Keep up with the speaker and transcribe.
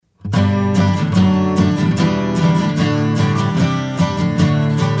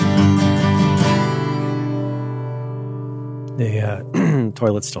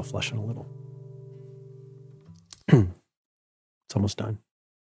toilet's still flushing a little. It's almost done.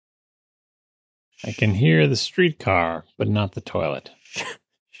 I can hear the streetcar, but not the toilet.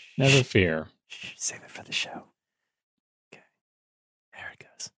 Never fear. Save it for the show. Okay. There it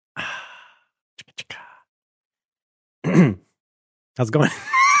goes. How's it going?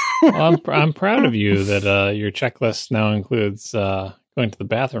 Well, I'm proud of you that your checklist now includes going to the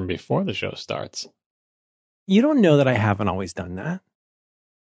bathroom before the show starts. You don't know that I haven't always done that.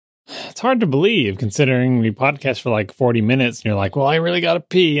 It's hard to believe, considering we podcast for like 40 minutes, and you're like, well, I really got to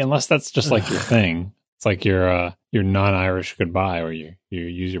pee, unless that's just like your thing. It's like your non-Irish goodbye, where you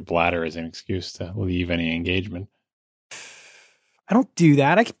use your bladder as an excuse to leave any engagement. I don't do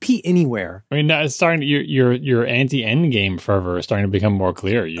that. I can pee anywhere. I mean, it's starting. Your anti-endgame fervor is starting to become more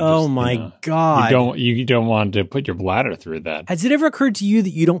clear. God! You don't want to put your bladder through that. Has it ever occurred to you that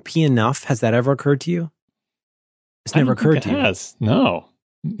you don't pee enough? Has that ever occurred to you? It's never occurred to you. Has. No.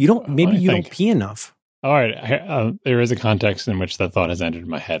 You don't. Maybe you don't pee enough. All right. There is a context in which that thought has entered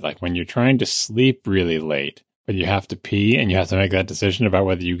my head. Like when you're trying to sleep really late, but you have to pee, and you have to make that decision about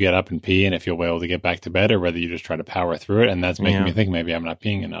whether you get up and pee and if you'll be able to get back to bed, or whether you just try to power through it. And that's making me think maybe I'm not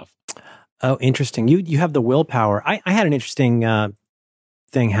peeing enough. Oh, interesting. You have the willpower. I had an interesting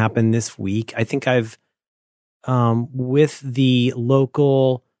thing happen this week. I think I've with the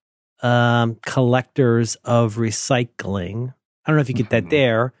local collectors of recycling. I don't know if you get that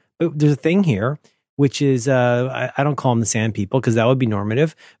there, but there's a thing here, which is, I don't call them the sand people because that would be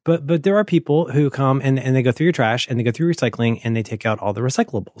normative, but there are people who come and they go through your trash and they go through recycling and they take out all the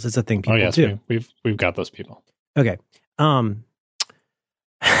recyclables. It's a thing people do. We've got those people. Okay.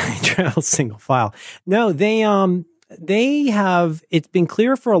 Travel single file. No, they have, it's been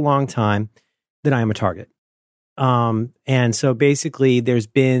clear for a long time that I am a target. And so basically there's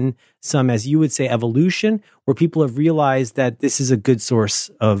been some, as you would say, evolution where people have realized that this is a good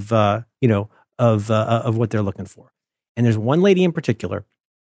source of, of what they're looking for. And there's one lady in particular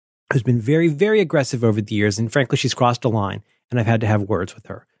who's been very, very aggressive over the years. And frankly, she's crossed a line and I've had to have words with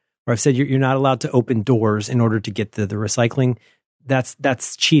her where I've said, you're not allowed to open doors in order to get the recycling.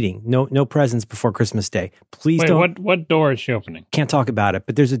 That's cheating. No presents before Christmas Day. Please don't. What door is she opening? Can't talk about it,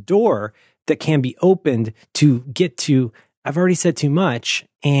 but there's a door that can be opened to get to. I've already said too much,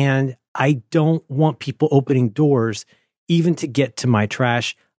 and I don't want people opening doors even to get to my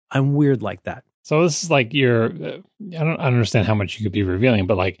trash. I'm weird like that. So this is like I don't understand how much you could be revealing,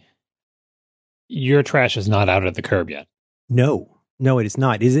 but like your trash is not out at the curb yet. No, it is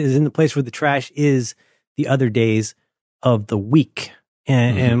not. It is in the place where the trash is the other days of the week.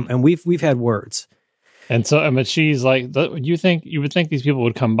 And we've had words. And so, but she's like, you would think these people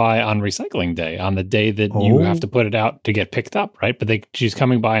would come by on recycling day, on the day that you have to put it out to get picked up, right? But she's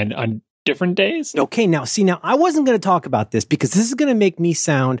coming by on different days. Okay, now I wasn't going to talk about this because this is going to make me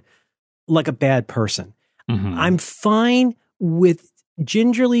sound like a bad person. Mm-hmm. I'm fine with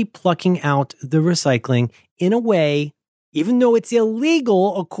gingerly plucking out the recycling in a way, even though it's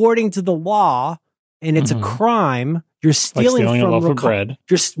illegal according to the law and it's a crime. You're stealing, like stealing from a loaf of bread.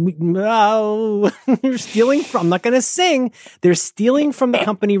 You're stealing from. I'm not going to sing. They're stealing from the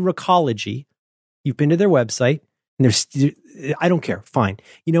company Recology. You've been to their website, and I don't care. Fine.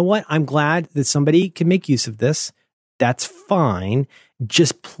 You know what? I'm glad that somebody can make use of this. That's fine.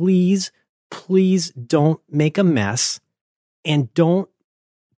 Just please don't make a mess, and don't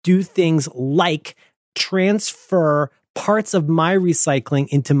do things like transfer parts of my recycling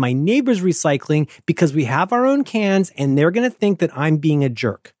into my neighbor's recycling because we have our own cans and they're going to think that I'm being a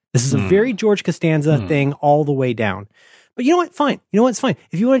jerk. This is a very George Costanza thing all the way down. But you know what? Fine. You know what? It's fine.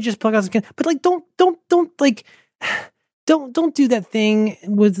 If you want to just plug out some cans, but like, don't do that thing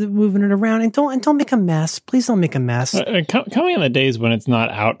with moving it around and don't make a mess. Please don't make a mess. Coming on the days when it's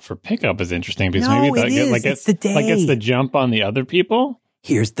not out for pickup is interesting because it's the day. Like it's the jump on the other people.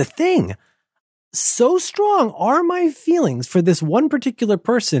 Here's the thing. So strong are my feelings for this one particular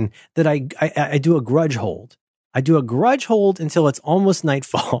person that I do a grudge hold. I do a grudge hold until it's almost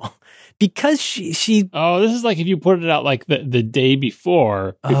nightfall because she. Oh, this is like if you put it out like the day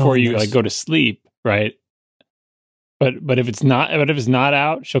before you like go to sleep, right? But if it's not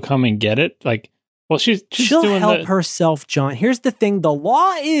out, she'll come and get it. Like, well, she'll doing help herself, John. Here's the thing: the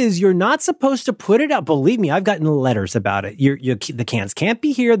law is you're not supposed to put it out. Believe me, I've gotten letters about it. The cans can't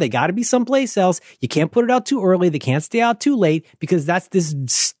be here; they got to be someplace else. You can't put it out too early. They can't stay out too late because that's this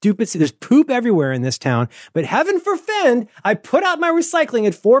stupid. There's poop everywhere in this town. But heaven forfend, I put out my recycling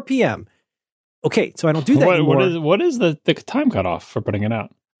at 4 p.m. Okay, so I don't do that anymore. What is the time cutoff for putting it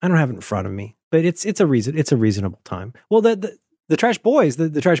out? I don't have it in front of me, but it's a reasonable time. Well, the trash boys,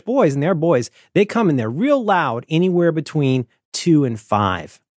 the trash boys and their boys, they come and they're real loud anywhere between 2 and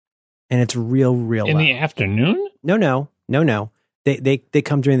 5. And it's real in loud. the afternoon? No. They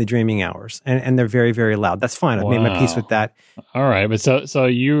come during the dreaming hours, and they're very, very loud. That's fine. I've made my peace with that. All right, but so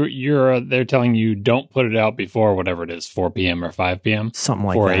you're they're telling you don't put it out before whatever it is, 4 p.m. or 5 p.m. Something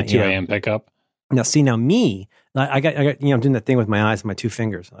like for that. a 2 a.m. pickup. Now, see, me, I got I'm doing that thing with my eyes and my 2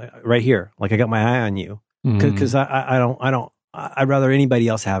 fingers right here. Like I got my eye on you because I'd rather anybody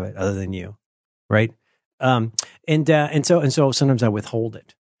else have it other than you, right? And so sometimes I withhold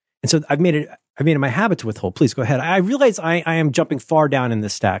it, and so I've made it my habit to withhold. Please go ahead. I realize I am jumping far down in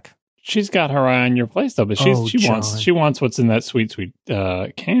this stack. She's got her eye on your place though, but she wants what's in that sweet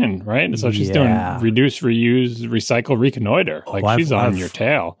can, right? And so she's doing reduce, reuse, recycle, reconnoiter. Like she's on your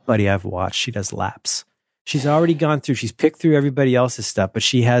tail, buddy. I've watched. She does laps. She's already gone through. She's picked through everybody else's stuff, but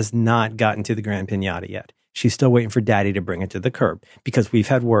she has not gotten to the Grand Piñata yet. She's still waiting for Daddy to bring it to the curb because we've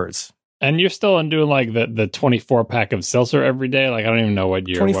had words. And you're still doing like the 24 pack of seltzer every day. Like I don't even know what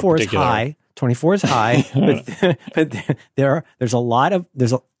year. 24 is high. 24 is high, but there's a lot of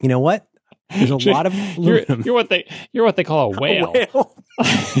you know what? There's a lot of aluminum. You're what they call a whale.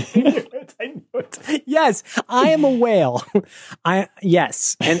 I knew it. Yes, I am a whale.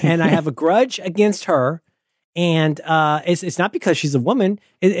 Yes, and I have a grudge against her, and it's not because she's a woman.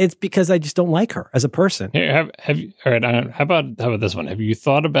 It's because I just don't like her as a person. Here, have you? All right. How about this one? Have you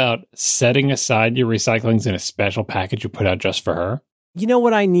thought about setting aside your recyclings in a special package you put out just for her? You know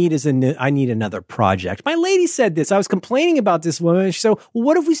what I need is I need another project. My lady said this. I was complaining about this woman. She said, well,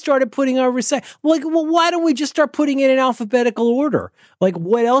 what if we started putting our well, why don't we just start putting it in alphabetical order? Like,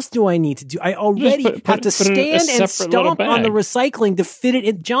 what else do I need to do? I already have to stand and stomp on the recycling to fit it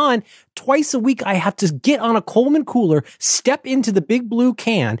in. John, twice a week, I have to get on a Coleman cooler, step into the big blue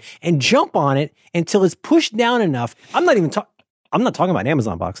can and jump on it until it's pushed down enough. I'm not talking about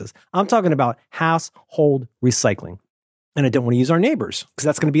Amazon boxes. I'm talking about household recycling. And I don't want to use our neighbors because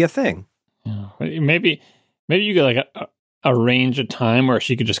that's going to be a thing. Yeah. Maybe you could like arrange a time where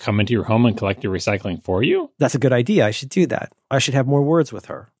she could just come into your home and collect your recycling for you. That's a good idea. I should do that. I should have more words with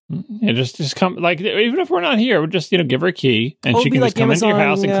her. Yeah, just come. Like even if we're not here, we'll just give her a key and she can just come into your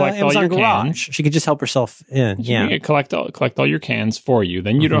house and collect all your cans. She could just help herself in. She can collect all your cans for you.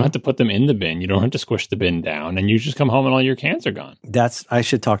 Then you don't have to put them in the bin. You don't have to squish the bin down, and you just come home and all your cans are gone. I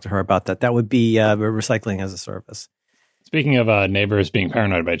should talk to her about that. That would be recycling as a service. Speaking of neighbors being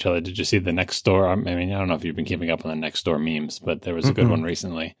paranoid about each other, did you see the Nextdoor? I mean, I don't know if you've been keeping up on the Nextdoor memes, but there was a good one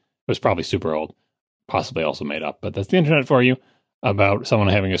recently. It was probably super old, possibly also made up, but that's the internet for you, about someone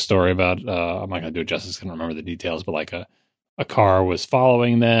having a story about, I'm not going to do it justice, I can't remember the details, but like a car was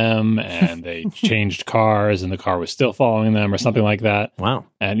following them and they changed cars and the car was still following them or something like that. Wow.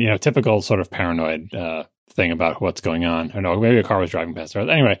 And, typical sort of paranoid thing about what's going on. Or no, maybe a car was driving past her.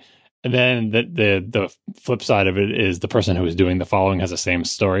 Anyway. And then the flip side of it is the person who was doing the following has the same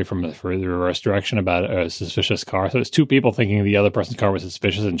story from the reverse direction about a suspicious car. So it's two people thinking the other person's car was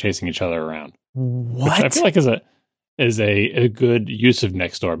suspicious and chasing each other around. What? Which I feel like is a good use of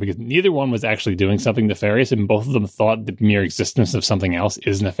Nextdoor because neither one was actually doing something nefarious and both of them thought the mere existence of something else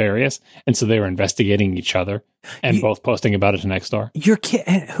is nefarious. And so they were investigating each other and both posting about it to Nextdoor. Your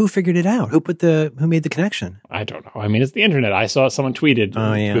kid, who figured it out? Who made the connection? I don't know. I mean, it's the internet. I saw someone tweeted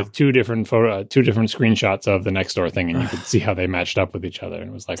with two different screenshots of the Nextdoor thing, and you could see how they matched up with each other. And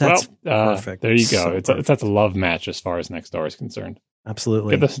it was like, perfect. There you go. That's a love match as far as Nextdoor is concerned.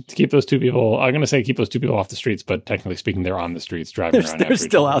 Absolutely. Keep those two people. I'm going to say keep those two people off the streets, but technically speaking, they're on the streets driving around. They're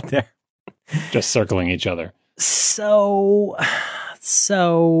still out there, just circling each other. So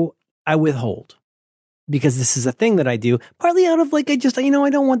I withhold because this is a thing that I do partly out of like I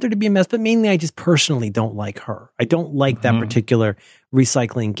don't want there to be a mess, but mainly I just personally don't like her. I don't like that particular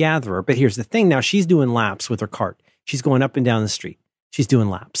recycling gatherer. But here's the thing: now she's doing laps with her cart. She's going up and down the street. She's doing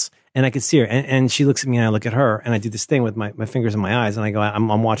laps. And I could see her, and she looks at me, and I look at her, and I do this thing with my fingers in my eyes, and I go,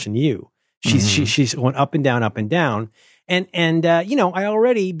 "I'm watching you." She's going up and down, and I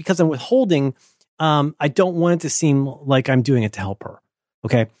already, because I'm withholding, I don't want it to seem like I'm doing it to help her.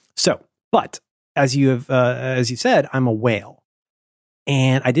 Okay, so but as you said, I'm a whale,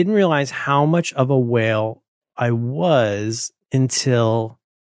 and I didn't realize how much of a whale I was until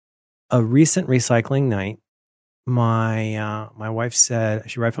a recent recycling night. My wife said,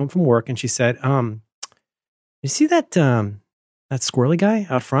 she arrived home from work and she said, you see that squirrely guy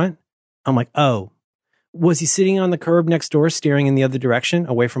out front? I'm like, oh, was he sitting on the curb next door, staring in the other direction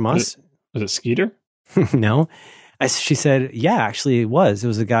away from us? Was it Skeeter? No. She said, yeah, actually it was. It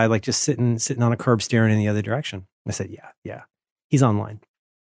was a guy like just sitting on a curb, staring in the other direction. I said, yeah. He's online.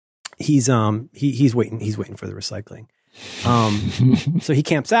 He's waiting for the recycling. So he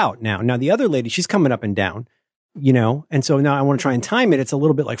camps out now. Now the other lady, she's coming up and down. And so now I want to try and time it. It's a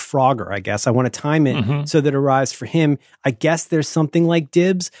little bit like Frogger, I guess. I want to time it so that it arrives for him. I guess there's something like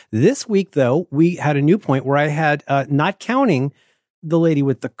dibs. This week, though, we had a new point where I had, not counting the lady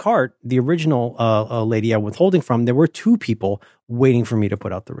with the cart, the original lady I'm withholding from, there were 2 people waiting for me to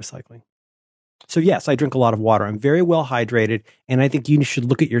put out the recycling. So yes, I drink a lot of water. I'm very well hydrated, and I think you should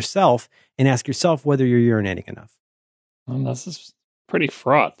look at yourself and ask yourself whether you're urinating enough. Well, this is pretty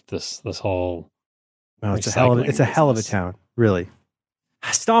fraught. This whole. Well, it's a hell of a town, really.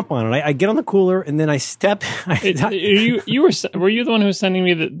 I stomp on it. I get on the cooler and then I step. Were you the one who was sending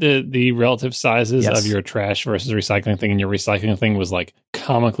me the relative sizes of your trash versus recycling thing, and your recycling thing was like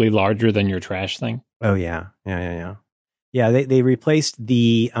comically larger than your trash thing? Oh yeah. Yeah, they replaced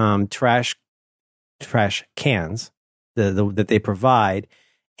the trash cans that they provide,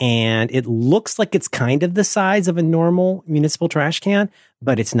 and it looks like it's kind of the size of a normal municipal trash can,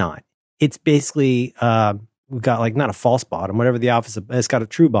 but it's not. It's basically we've got like not a false bottom, whatever the office. It's got a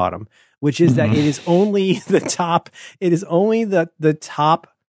true bottom, which is that it is only the top. It is only the top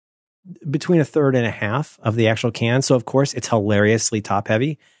between a third and a half of the actual can. So of course it's hilariously top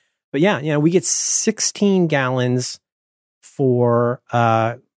heavy. But yeah, we get 16 gallons for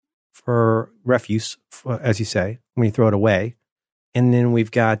refuse, as you say, when you throw it away, and then we've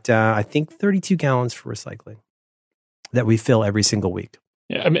got I think 32 gallons for recycling that we fill every single week.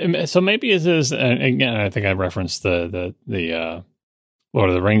 Yeah, I mean, so maybe it is. Again, I think I referenced the Lord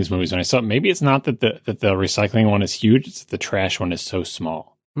of the Rings movies when I saw it. Maybe it's not that the recycling one is huge; it's that the trash one is so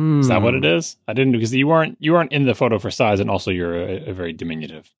small. Is that what it is? I didn't, because you weren't in the photo for size, and also you're a very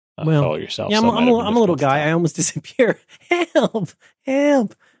diminutive fellow yourself. Yeah, I'm a little guy. I almost disappear. Help!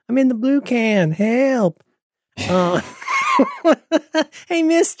 I'm in the blue can. Help! Hey,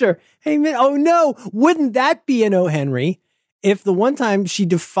 Mister. Oh no! Wouldn't that be an O. Henry? If the one time she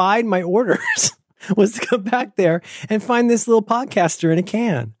defied my orders was to come back there and find this little podcaster in a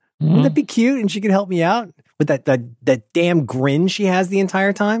can. Wouldn't that be cute? And she could help me out with that damn grin she has the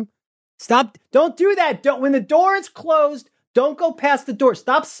entire time. Stop. Don't do that. When the door is closed, don't go past the door.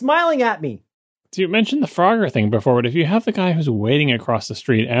 Stop smiling at me. So you mentioned the Frogger thing before, but if you have the guy who's waiting across the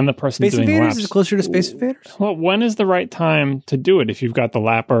street and the person Space doing Invaders laps, is closer to Space Invaders. Well, when is the right time to do it if you've got the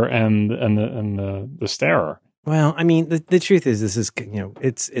lapper and the starer? Well, I mean, the truth is, this is,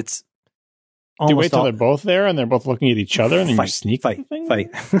 it's almost. Do you wait till they're both there and they're both looking at each other and then you sneak fight.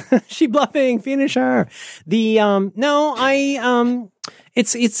 She bluffing, finish her.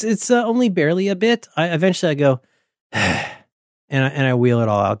 It's only barely a bit. Eventually I go, and I wheel it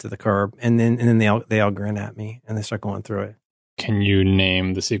all out to the curb, and then they all grin at me and they start going through it. Can you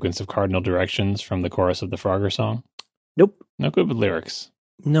name the sequence of cardinal directions from the chorus of the Frogger song? Nope. Not good with lyrics.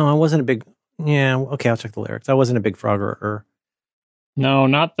 No, I wasn't a big. Yeah, okay, I'll check the lyrics. I wasn't a big Frogger. No,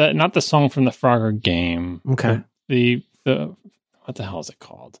 not the song from the Frogger game. Okay. The what the hell is it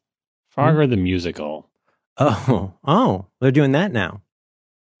called? Frogger the musical. Oh, they're doing that now.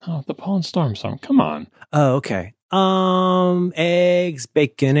 Oh, the Paul and Storm song. Come on. Oh, okay. Eggs,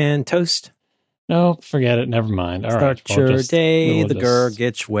 bacon, and toast. No, forget it. Never mind. All right. Start your day the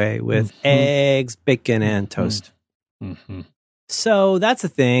Gurgitch way with eggs, bacon, and toast. Mm-hmm. So that's the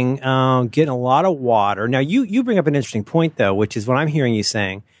thing. Getting a lot of water. Now, you bring up an interesting point, though, which is what I'm hearing you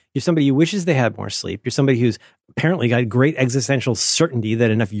saying. You're somebody who wishes they had more sleep. You're somebody who's apparently got great existential certainty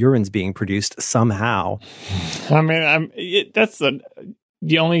that enough urine's being produced somehow. I mean, that's the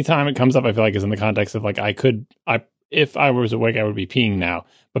only time it comes up, I feel like, is in the context of like, if I was awake, I would be peeing now.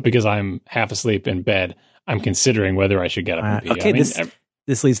 But because I'm half asleep in bed, I'm considering whether I should get up and pee. Okay,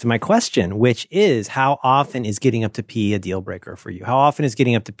 this leads to my question, which is, how often is getting up to pee a deal breaker for you? How often is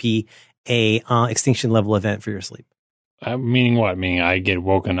getting up to pee a extinction level event for your sleep? Meaning what? Meaning I get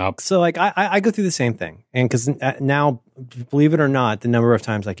woken up? So like I go through the same thing. And because now, believe it or not, the number of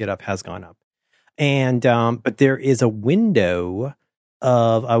times I get up has gone up. And but there is a window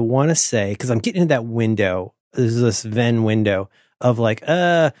of, I want to say, because I'm getting into that window, there's this Venn window of like,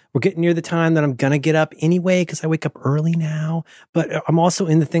 we're getting near the time that I'm going to get up anyway because I wake up early now. But I'm also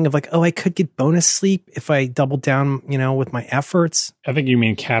in the thing of like, I could get bonus sleep if I double down, with my efforts. I think you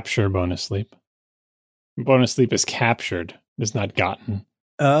mean capture bonus sleep. Bonus sleep is captured, is not gotten.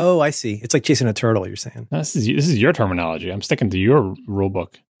 Oh, I see. It's like chasing a turtle, you're saying. No, this is your terminology. I'm sticking to your rule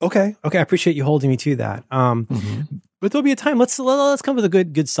book. Okay. I appreciate you holding me to that. But there'll be a time. Let's come with a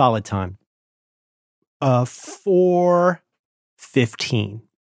good solid time. 4:15,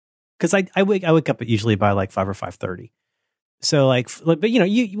 because I wake up usually by like 5 or 5:30. So but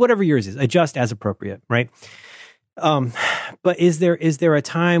you whatever yours is, adjust as appropriate, right? But is there a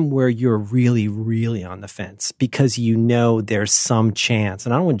time where you're really, really on the fence because you know there's some chance,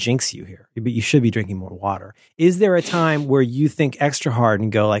 and I don't want to jinx you here, but you should be drinking more water. Is there a time where you think extra hard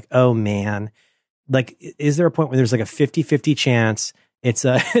and go like, oh man, like, is there a point where there's like a 50-50 chance? It's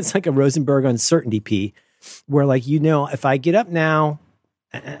like a Rosenberg uncertainty P where like, you know, if I get up now,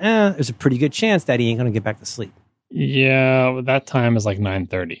 there's a pretty good chance that he ain't going to get back to sleep. Yeah. That time is like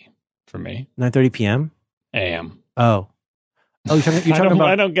 9:30 for me. 9:30 p.m. AM. Oh, you're talking about.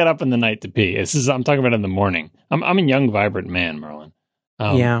 I don't get up in the night to pee. I'm talking about in the morning. I'm a young, vibrant man, Merlin.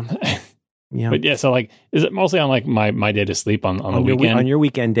 Yeah. Yeah. But yeah, so like, is it mostly on like my day to sleep on the weekend? On your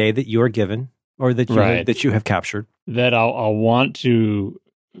weekend day that you are given or that you have captured? That I'll want to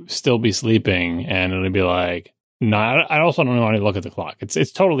still be sleeping and it'll be like, no, I also don't want to look at the clock.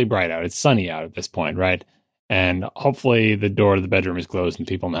 It's totally bright out. It's sunny out at this point, right? And hopefully the door to the bedroom is closed and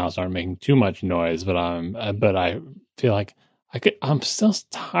people in the house aren't making too much noise. But I feel like I'm still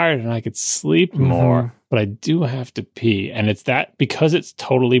tired and I could sleep more, but I do have to pee. And it's that because it's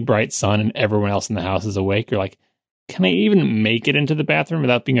totally bright sun and everyone else in the house is awake. You're like, can I even make it into the bathroom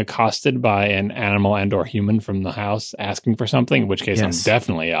without being accosted by an animal and or human from the house asking for something? In which case I'm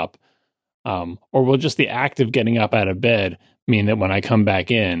definitely up. Or will just the act of getting up out of bed mean that when I come back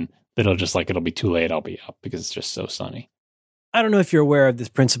in, it'll be too late. I'll be up because it's just so sunny. I don't know if you're aware of this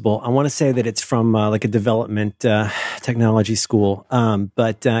principle. I want to say that it's from like a development technology school.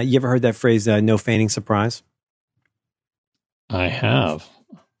 But you ever heard that phrase, no feigning surprise? I have.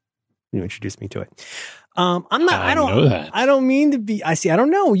 You introduced me to it. I don't know that. I don't mean to be, I don't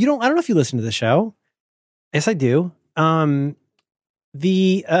know. I don't know if you listen to the show. Yes, I do. I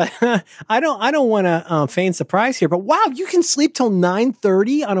don't want to feign surprise here, but wow, you can sleep till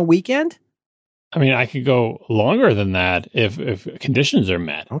 9:30 on a weekend? I mean, I could go longer than that if conditions are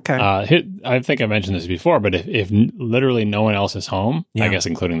met. Okay. I think I mentioned this before, but if literally no one else is home, I guess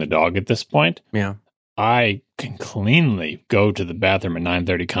including the dog at this point, I can cleanly go to the bathroom at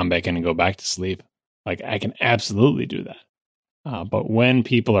 9:30, come back in and go back to sleep. Like I can absolutely do that. But when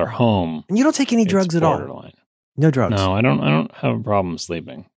people are home, and you don't take any drugs at all. No drugs. No, I don't have a problem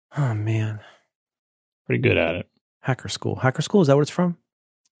sleeping. Oh man, pretty good at it. Hacker School. Hacker School. Is that what it's from?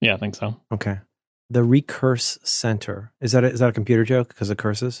 Yeah, I think so. Okay. The Recurse Center. Is that a computer joke because of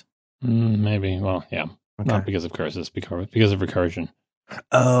curses? Maybe. Well, yeah. Okay. Not because of curses, because of recursion.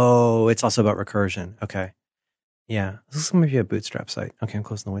 Oh, it's also about recursion. Okay. Yeah. This is maybe a bootstrap site. Okay, I'm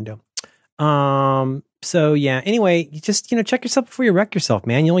closing the window. So yeah. Anyway, you just check yourself before you wreck yourself,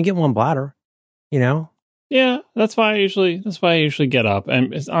 man. You only get one bladder. Yeah, that's why I usually get up,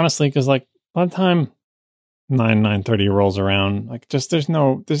 and it's honestly because like by the time 9:30 rolls around, like just it's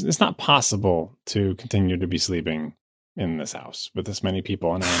not possible to continue to be sleeping in this house with this many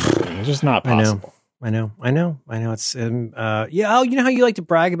people and it's just not possible. I know. It's yeah. Oh, you know how you like to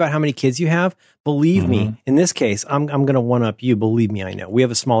brag about how many kids you have? Believe me, in this case, I'm going to one up you. Believe me, I know we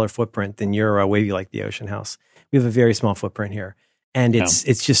have a smaller footprint than your Wavy Like the Ocean house. We have a very small footprint here. And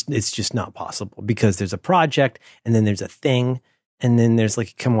it's just not possible because there's a project and then there's a thing and then there's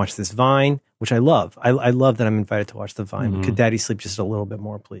like, come watch this Vine, which I love. I love that I'm invited to watch the Vine. Could Daddy sleep just a little bit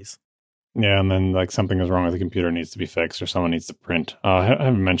more, please? Yeah, and then like something is wrong with the computer, needs to be fixed, or someone needs to print. I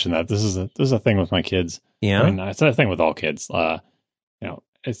haven't mentioned that. This is a thing with my kids. Yeah, I mean, it's a thing with all kids.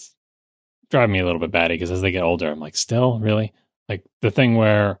 It's driving me a little bit batty because as they get older, I'm like, still really like the thing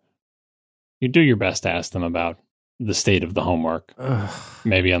where you do your best to ask them about the state of the homework,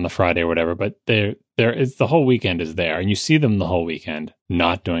 maybe on the Friday or whatever, but it's the whole weekend is there and you see them the whole weekend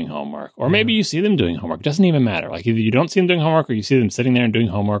not doing homework, or maybe you see them doing homework. It doesn't even matter. Like either you don't see them doing homework or you see them sitting there and doing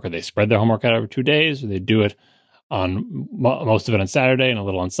homework, or they spread their homework out over 2 days, or they do it on most of it on Saturday and a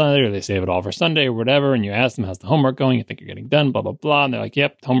little on Sunday, or they save it all for Sunday or whatever. And you ask them, how's the homework going? You think you're getting done, blah, blah, blah. And they're like,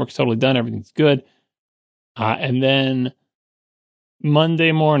 yep, homework's totally done. Everything's good. And then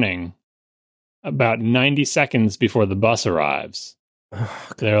Monday morning, about 90 seconds before the bus arrives,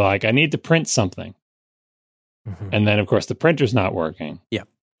 they're like, I need to print something. And then, of course, the printer's not working. Yeah.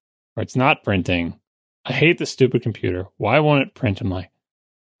 Or it's not printing. I hate the stupid computer. Why won't it print? I'm like,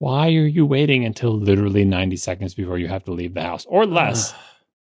 why are you waiting until literally 90 seconds before you have to leave the house or less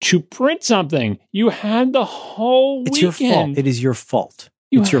to print something? You had the whole weekend. It's your fault. It is your fault.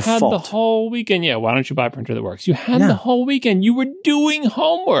 It's your fault. You had the whole weekend. Yeah, why don't you buy a printer that works? You had the whole weekend. You were doing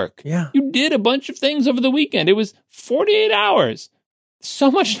homework. Yeah. You did a bunch of things over the weekend. It was 48 hours. So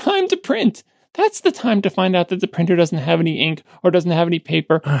much time to print. That's the time to find out that the printer doesn't have any ink or doesn't have any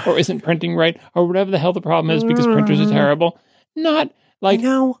paper or isn't printing right or whatever the hell the problem is because printers are terrible. Not like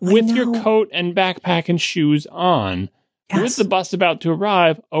with your coat and backpack and shoes on, with the bus about to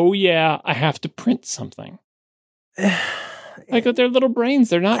arrive. Oh, yeah, I have to print something. Like with their little brains,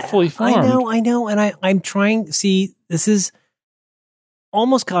 they're not fully formed. I know. And I'm trying, see, this is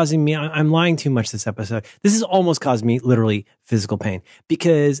almost causing me, I'm lying too much this episode. This is almost causing me literally physical pain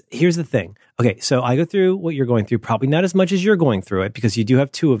because here's the thing. Okay. So I go through what you're going through, probably not as much as you're going through it because you do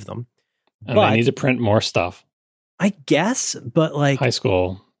have two of them. And they need to print more stuff. I guess, but like high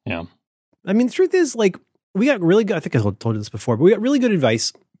school. Yeah. I mean, the truth is like, we got really good, I think I told you this before, but we got really good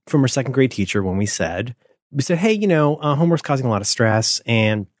advice from our second grade teacher when we said, hey, homework's causing a lot of stress.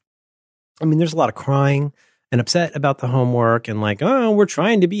 And I mean, there's a lot of crying and upset about the homework and like, oh, we're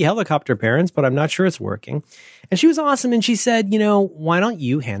trying to be helicopter parents, but I'm not sure it's working. And she was awesome. And she said, why don't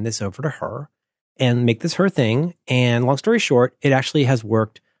you hand this over to her and make this her thing? And long story short, it actually has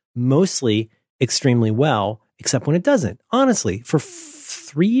worked mostly extremely well, except when it doesn't. Honestly, for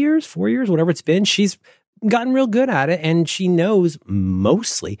 4 years, whatever it's been, she's gotten real good at it and she knows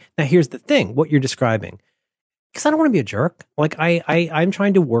mostly. Now, here's the thing, what you're describing. Because I don't want to be a jerk. Like I'm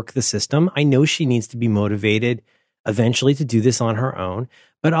trying to work the system. I know she needs to be motivated eventually to do this on her own.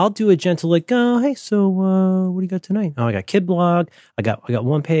 But I'll do a gentle like, oh, hey, so what do you got tonight? Oh, I got kid blog. I got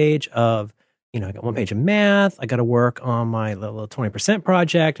 1 page of, I got 1 page of math. I got to work on my little 20%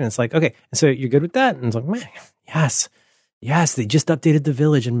 project. And it's like, okay. And so you're good with that? And it's like, man, yes. They just updated the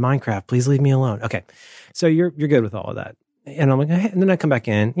village in Minecraft. Please leave me alone. Okay. So you're good with all of that. And I'm like, hey, and then I come back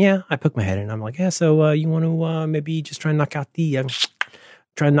in. Yeah, I poke my head in. I'm like, yeah, so you want to maybe just try and knock out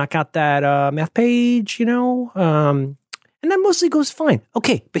that math page, and that mostly goes fine.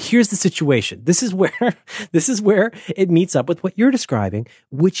 Okay, but here's the situation. This is where it meets up with what you're describing,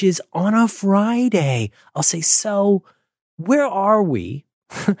 which is on a Friday. I'll say, so where are we?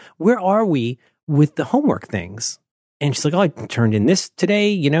 Where are we with the homework things? And she's like, oh, I turned in this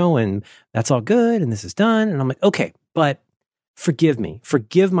today, and that's all good, and this is done. And I'm like, okay, but forgive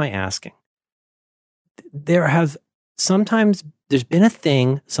my asking. There's been a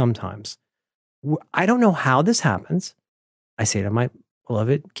thing sometimes. I don't know how this happens. I say to my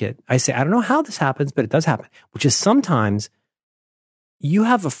beloved kid, I don't know how this happens, but it does happen, which is sometimes you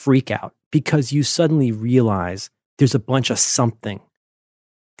have a freak out because you suddenly realize there's a bunch of something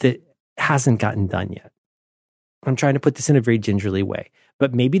that hasn't gotten done yet. I'm trying to put this in a very gingerly way.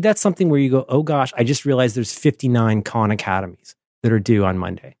 But maybe that's something where you go, oh gosh, I just realized there's 59 Khan Academies that are due on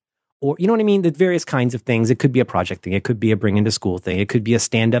Monday. Or, you know what I mean? The various kinds of things. It could be a project thing. It could be a bring into school thing. It could be a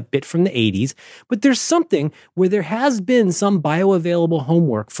stand-up bit from the 80s. But there's something where there has been some bioavailable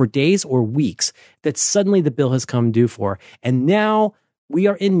homework for days or weeks that suddenly the bill has come due for. And now we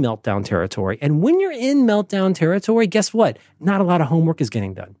are in meltdown territory. And when you're in meltdown territory, guess what? Not a lot of homework is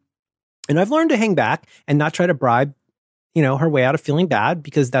getting done. And I've learned to hang back and not try to bribe, her way out of feeling bad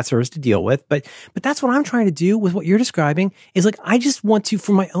because that's hers to deal with. But that's what I'm trying to do with what you're describing is like, I just want to,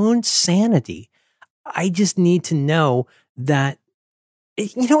 for my own sanity, I just need to know that,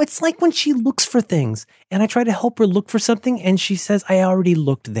 it's like when she looks for things and I try to help her look for something and she says, I already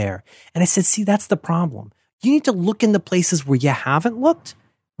looked there. And I said, see, that's the problem. You need to look in the places where you haven't looked,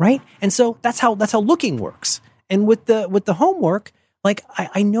 right? And so that's how looking works. And with the homework, like,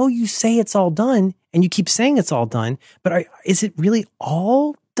 I know you say it's all done and you keep saying it's all done, but is it really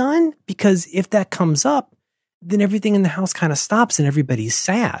all done? Because if that comes up, then everything in the house kind of stops and everybody's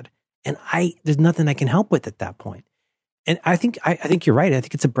sad. And there's nothing I can help with at that point. And I think you're right. I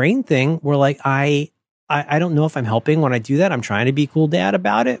think it's a brain thing where like, I don't know if I'm helping when I do that. I'm trying to be cool dad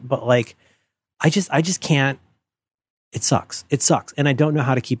about it, but like, I just can't. It sucks. And I don't know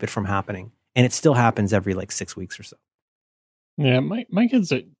how to keep it from happening. And it still happens every like 6 weeks or so. Yeah, my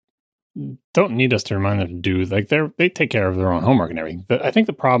kids don't need us to remind them to do, like, they take care of their own homework and everything. But I think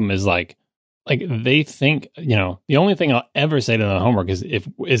the problem is like they think, the only thing I'll ever say to the homework is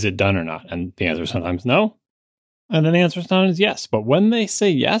is it done or not? And the answer is sometimes no. And then the answer sometimes is yes. But when they say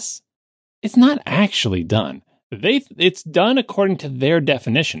yes, it's not actually done. It's done according to their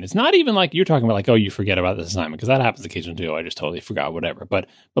definition. It's not even like you're talking about like, oh, you forget about this assignment, because that happens occasionally too. I just totally forgot, whatever. But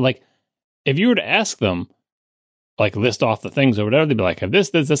like, if you were to ask them, like list off the things or whatever, they'd be like, I have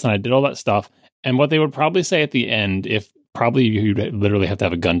this, and I did all that stuff. And what they would probably say at the end, if probably you'd literally have to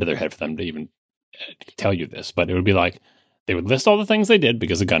have a gun to their head for them to even tell you this, but it would be like, they would list all the things they did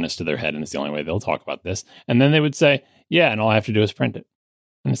because a gun is to their head and it's the only way they'll talk about this. And then they would say, yeah, and all I have to do is print it.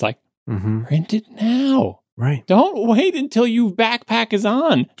 And it's like, print it now. Right. Don't wait until your backpack is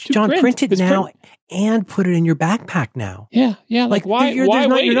on. John, print it now and put it in your backpack now. Yeah. Like why wait?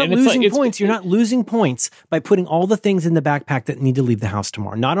 You're not losing points. You're not losing points by putting all the things in the backpack that need to leave the house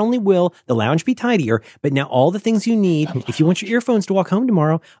tomorrow. Not only will the lounge be tidier, but now all the things you need, if you want your earphones to walk home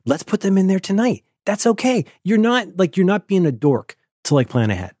tomorrow, let's put them in there tonight. That's okay. You're not being a dork to like plan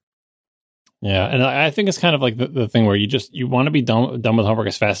ahead. Yeah, and I think it's kind of like the thing where you want to be done with homework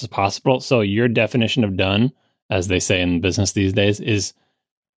as fast as possible. So your definition of done, as they say in business these days, is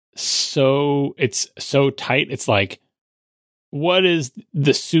it's so tight. It's like, what is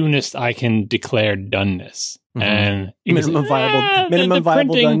the soonest I can declare doneness? Mm-hmm. And minimum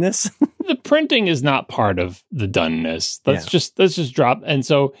viable doneness. The printing is not part of the doneness. Let's just drop. And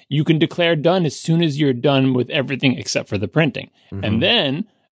so you can declare done as soon as you're done with everything except for the printing. Mm-hmm. And then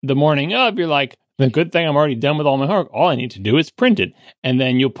the morning of, you're like, the good thing I'm already done with all my homework. All I need to do is print it. And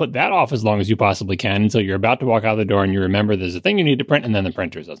then you'll put that off as long as you possibly can until you're about to walk out the door and you remember there's a thing you need to print, and then the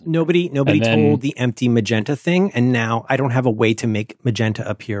printer doesn't. Nobody told the empty magenta thing, and now I don't have a way to make magenta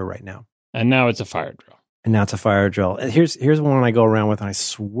appear right now. And now it's a fire drill. And here's one I go around with, and I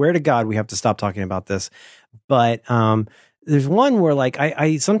swear to God we have to stop talking about this. But there's one where like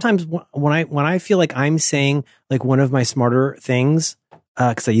I sometimes when I feel like I'm saying like one of my smarter things,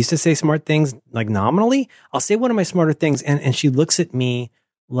 because I used to say smart things like nominally, I'll say one of my smarter things, and she looks at me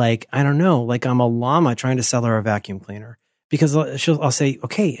like, I don't know, like I'm a llama trying to sell her a vacuum cleaner, because I'll say,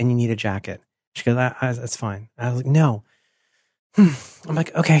 okay, and you need a jacket. She goes, that's fine. I was like, no. I'm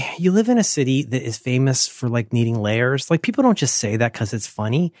like, okay, you live in a city that is famous for like needing layers. Like, people don't just say that because it's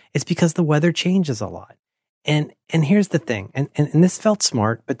funny. It's because the weather changes a lot. And here's the thing. And this felt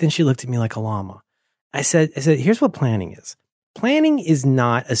smart, but then she looked at me like a llama. I said, here's what planning is. Planning is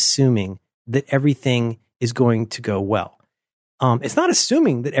not assuming that everything is going to go well. It's not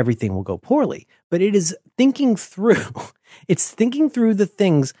assuming that everything will go poorly, but it is thinking through. It's thinking through the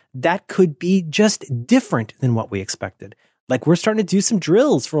things that could be just different than what we expected. Like, we're starting to do some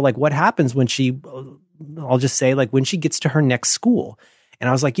drills for like what happens when I'll just say like when she gets to her next school. And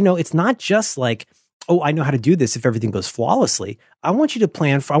I was like, it's not just like, oh, I know how to do this if everything goes flawlessly. I want you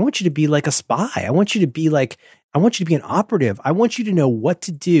to be like a spy. I want you to be an operative. I want you to know what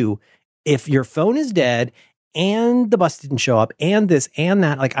to do if your phone is dead and the bus didn't show up and this and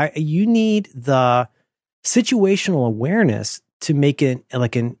that. Like, you need the situational awareness to make it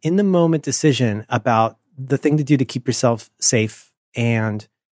like an in the moment decision about the thing to do to keep yourself safe and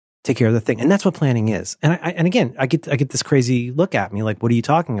take care of the thing. And that's what planning is. And again, I get this crazy look at me like, what are you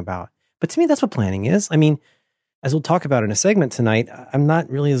talking about? But to me, that's what planning is. I mean, as we'll talk about in a segment tonight, I'm not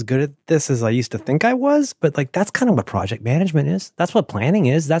really as good at this as I used to think I was, but like, that's kind of what project management is. That's what planning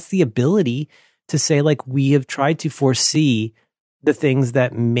is. That's the ability to say, like, we have tried to foresee the things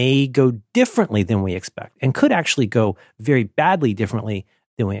that may go differently than we expect and could actually go very badly differently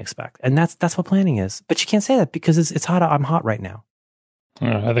than we expect. And that's what planning is. But you can't say that because it's hot. I'm hot right now.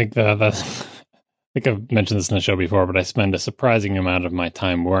 I think I think I've mentioned this in the show before, but I spend a surprising amount of my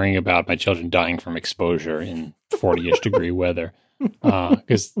time worrying about my children dying from exposure in 40-ish degree weather.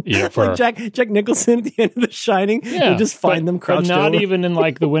 Because for like Jack Nicholson at the end of The Shining, you just find them crouched but not over. even in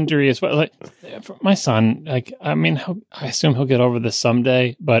like the wintry. Like for my son, like, I mean, I assume he'll get over this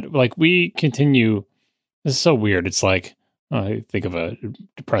someday. But like, we continue. This is so weird. It's like, I think of a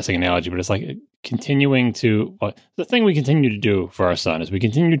depressing analogy, but it's like continuing to. The thing we continue to do for our son is we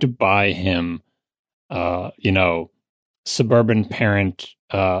continue to buy him, suburban parent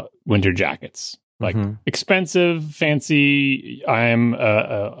winter jackets. Like expensive, fancy. I'm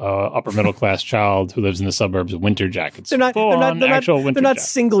a upper middle class child who lives in the suburbs. Winter jackets. They're not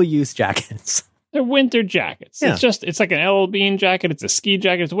single use jackets. They're winter jackets. Yeah. It's like an L Bean jacket. It's a ski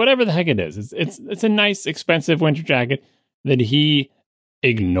jacket. It's whatever the heck it is. It's a nice, expensive winter jacket that he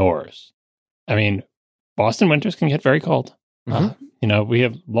ignores. I mean, Boston winters can get very cold. We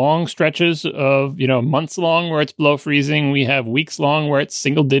have long stretches of, months long where it's below freezing. We have weeks long where it's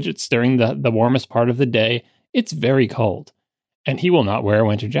single digits during the warmest part of the day. It's very cold. And he will not wear a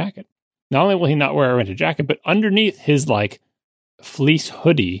winter jacket. Not only will he not wear a winter jacket, but underneath his like fleece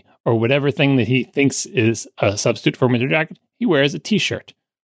hoodie or whatever thing that he thinks is a substitute for a winter jacket, he wears a t-shirt.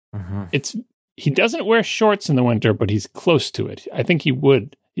 He doesn't wear shorts in the winter, but he's close to it. I think he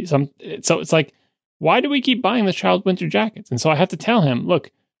would. So it's like, why do we keep buying the child winter jackets? And so I have to tell him,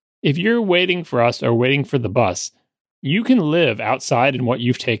 look, if you're waiting for us or waiting for the bus, you can live outside in what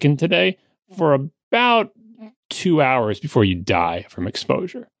you've taken today for about 2 hours before you die from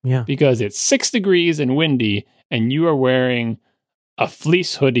exposure. Yeah. Because it's 6 degrees and windy, and you are wearing a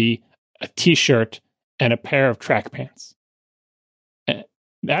fleece hoodie, a t-shirt, and a pair of track pants. And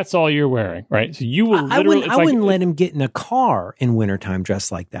that's all you're wearing, right? So you will literally... I wouldn't let him get in a car in wintertime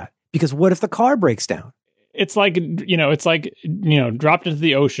dressed like that. Because what if the car breaks down? It's like, dropped into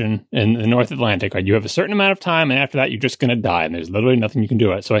the ocean in the North Atlantic, right? You have a certain amount of time, and after that, you're just going to die, and there's literally nothing you can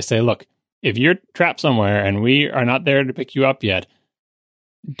do. So I say, look, if you're trapped somewhere and we are not there to pick you up yet,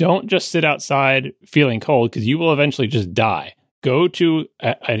 don't just sit outside feeling cold, because you will eventually just die. go to,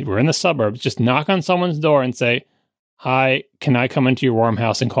 we're in the suburbs, just knock on someone's door and say, hi, can I come into your warm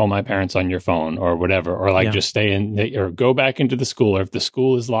house and call my parents on your phone or whatever? Or like just stay in or go back into the school. Or if the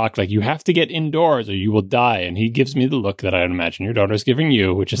school is locked, like you have to get indoors or you will die. And he gives me the look that I'd imagine your daughter's giving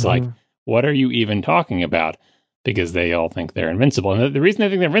you, which is like, what are you even talking about? Because they all think they're invincible. And the reason they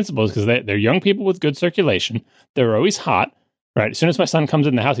think they're invincible is because they're young people with good circilation. They're always hot. Right. As soon as my son comes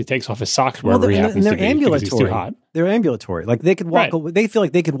in the house, he takes off his socks wherever he happens to be because he's too hot. They're ambulatory. Like they could walk. They feel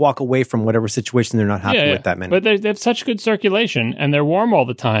like they could walk away from whatever situation they're not happy with that minute. But they have such good circulation and they're warm all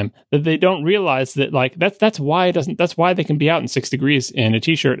the time that they don't realize that. Like that's why it doesn't. That's why they can be out in 6 degrees in a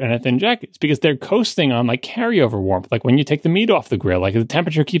t-shirt and a thin jacket. It's because they're coasting on like carryover warmth. Like when you take the meat off the grill, like the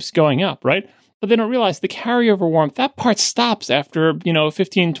temperature keeps going up, right? But they don't realize the carryover warmth, that part stops after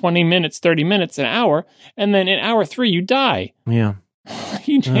 15, 20 minutes, 30 minutes, an hour, and then in hour 3 you die. Yeah.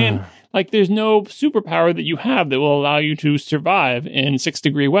 You can't, there's no superpower that you have that will allow you to survive in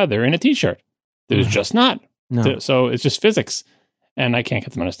 6-degree weather in a t-shirt. There's just not. No. So it's just physics. And I can't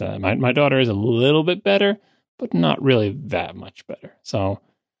get them to understand that. My daughter is a little bit better, but not really that much better. So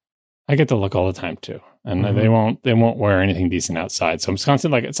I get to look all the time too. And they won't wear anything decent outside. So I'm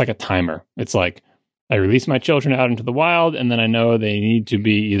constantly it's like a timer. It's like I release my children out into the wild and then I know they need to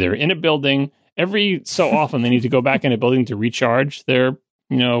be either in a building. Every so often, they need to go back in a building to recharge their,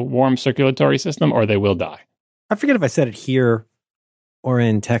 warm circulatory system, or they will die. I forget if I said it here or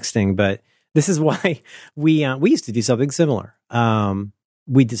in texting, but this is why we used to do something similar.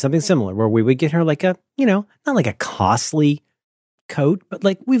 We did something similar where we would get her like a, not like a costly coat, but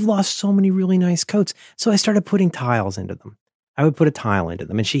like we've lost so many really nice coats. So I started putting tiles into them. I would put a tile into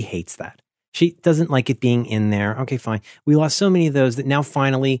them, and she hates that. She doesn't like it being in there. Okay, fine. We lost so many of those that now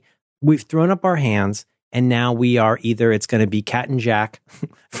finally we've thrown up our hands, and now we are either it's going to be Cat and Jack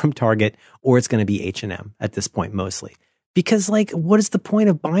from Target or it's going to be H&M at this point mostly. Because what is the point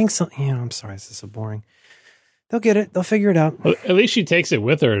of buying something? I'm sorry, this is so boring. They'll get it. They'll figure it out. Well, at least she takes it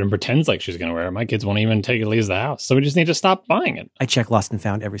with her and pretends like she's going to wear it. My kids won't even take it, leaves the house. So we just need to stop buying it. I check Lost and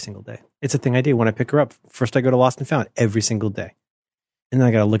Found every single day. It's a thing I do when I pick her up. First, I go to Lost and Found every single day. And then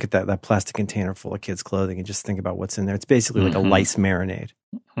I got to look at that plastic container full of kids' clothing and just think about what's in there. It's basically like a lice marinade.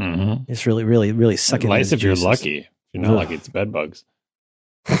 Mm-hmm. It's really, really, really sucking lice if juices. You're lucky. If you're not lucky, it's bed bugs.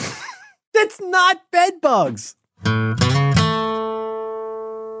 That's not bed bugs.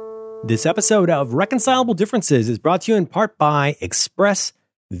 This episode of Reconcilable Differences is brought to you in part by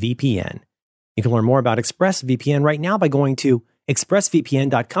ExpressVPN. You can learn more about ExpressVPN right now by going to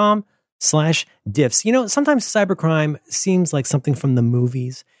expressvpn.com/diffs. Sometimes cybercrime seems like something from the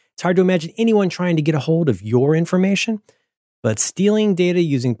movies. It's hard to imagine anyone trying to get a hold of your information, but stealing data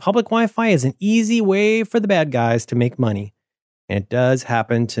using public Wi-Fi is an easy way for the bad guys to make money. And it does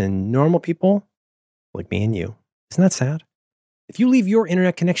happen to normal people like me and you. Isn't that sad? If you leave your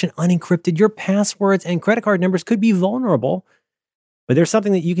internet connection unencrypted, your passwords and credit card numbers could be vulnerable. But there's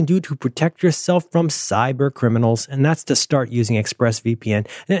something that you can do to protect yourself from cyber criminals, and that's to start using ExpressVPN.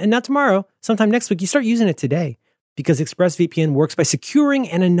 And not tomorrow, sometime next week. You start using it today because ExpressVPN works by securing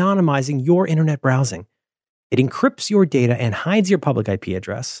and anonymizing your internet browsing. It encrypts your data and hides your public IP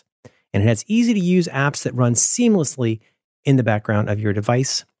address, and it has easy-to-use apps that run seamlessly in the background of your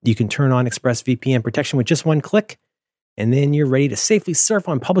device. You can turn on ExpressVPN protection with just one click, and then you're ready to safely surf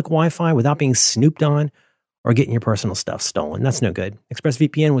on public Wi-Fi without being snooped on or getting your personal stuff stolen. That's no good.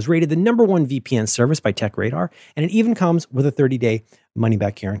 ExpressVPN was rated the #1 VPN service by TechRadar, and it even comes with a 30-day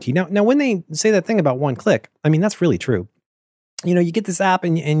money-back guarantee. Now, when they say that thing about one click, I mean, that's really true. You get this app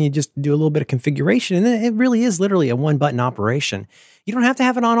and you just do a little bit of configuration, and then it really is literally a one-button operation. You don't have to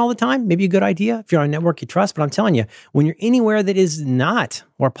have it on all the time. Maybe a good idea if you're on a network you trust, but I'm telling you, when you're anywhere that is not,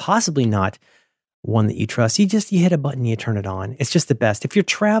 or possibly not, one that you trust, you hit a button, you turn it on. It's just the best. If you're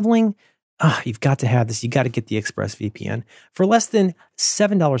traveling, you've got to have this. You got to get the ExpressVPN. For less than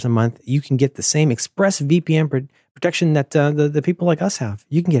 $7 a month, you can get the same ExpressVPN protection that the people like us have.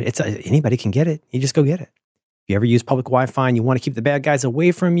 You can get it. Anybody can get it. You just go get it. If you ever use public Wi-Fi and you want to keep the bad guys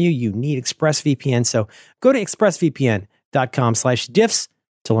away from you, you need ExpressVPN. So go to expressvpn.com/diffs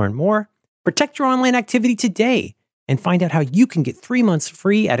to learn more. Protect your online activity today and find out how you can get 3 months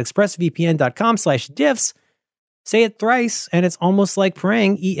free at expressvpn.com/diffs. Say it thrice, and it's almost like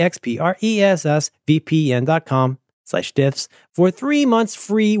praying. expressvpn.com/diffs for 3 months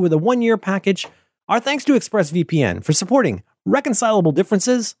free with a 1-year package. Our thanks to ExpressVPN for supporting Reconcilable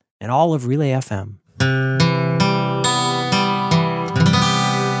Differences and all of Relay FM.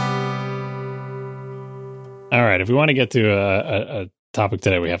 All right, if we want to get to a topic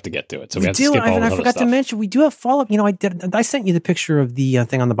today, we have to get to it. So we have to skip all the other stuff. I forgot to mention, we do have follow-up. I sent you the picture of the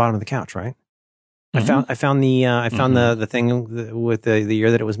thing on the bottom of the couch, right? I found the thing with the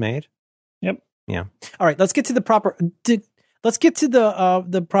year that it was made. Yep. Yeah. All right. Let's get to the proper. Let's get to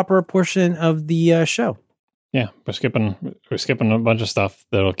the proper portion of the show. Yeah, we're skipping a bunch of stuff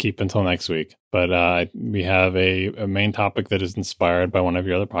that'll keep until next week. But we have a main topic that is inspired by one of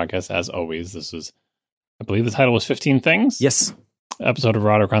your other podcasts, as always. This is, I believe the title was 15 Things. Yes. Episode of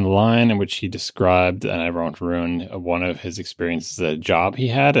Roderick on the Line, in which he described, and I won't ruin, one of his experiences at a job he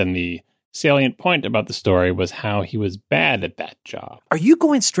had. And the salient point about the story was how he was bad at that job. Are you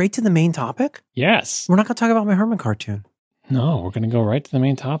going straight to the main topic? Yes. We're not going to talk about my Herman cartoon. No, we're going to go right to the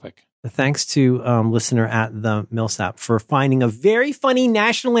main topic. Thanks to listener at the Millsap for finding a very funny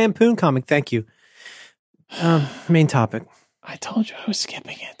National Lampoon comic. Thank you. Main topic. I told you I was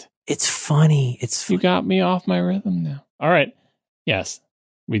skipping it. It's funny. You got me off my rhythm now. All right. Yes,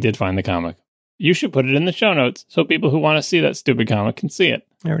 we did find the comic. You should put it in the show notes so people who want to see that stupid comic can see it.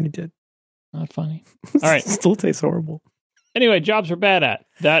 I already did. Not funny. All right. Still tastes horrible. Anyway, jobs we're bad at.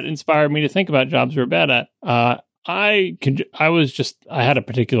 That inspired me to think about jobs we're bad at. I had a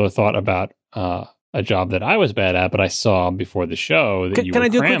particular thought about a job that I was bad at, but I saw before the show that you were cramming. Can I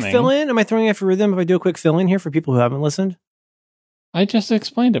do a quick fill-in? Am I throwing off your rhythm if I do a quick fill-in here for people who haven't listened? I just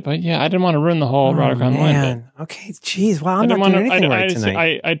explained it, but yeah, I didn't want to ruin the whole Roderick on the Line bit. Okay, geez. Well, I'm not doing anything right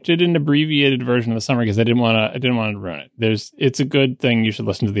tonight. I did an abbreviated version of the summary because I didn't want to ruin it. It's a good thing. You should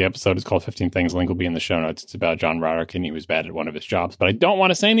listen to the episode. It's called 15 Things. Link will be in the show notes. It's about John Roderick, and he was bad at one of his jobs. But I don't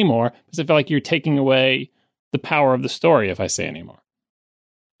want to say anymore because I feel like you're taking away the power of the story if I say anymore.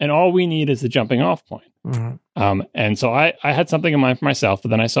 And all we need is the jumping off point. Mm-hmm. And so I had something in mind for myself,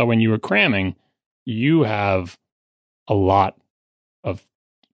 but then I saw when you were cramming, you have a lot of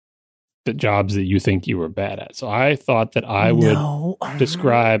the jobs that you think you were bad at. So I thought that I would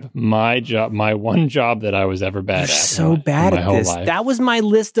describe my one job that I was ever bad at. You're so bad at this. Life. That was my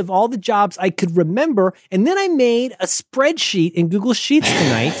list of all the jobs I could remember. And then I made a spreadsheet in Google Sheets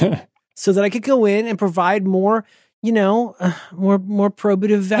tonight so that I could go in and provide more, more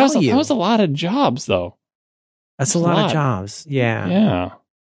probative value. That was a lot of jobs, though. That's a lot of jobs. Yeah. Yeah.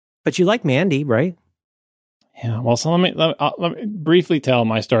 But you like Mandy, right? Yeah, well, so let me briefly tell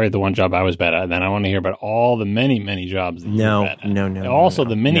my story of the one job I was bad at, and then I want to hear about all the many, many jobs that you were bad at. And also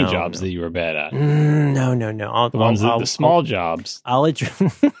the mini jobs that you were bad at. The small jobs. I'll what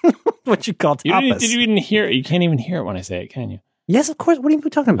you call tapas. Did you even hear it? You can't even hear it when I say it, can you? Yes, of course. What are you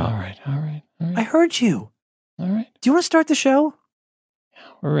talking about? All right. I heard you. All right. Do you want to start the show? Yeah,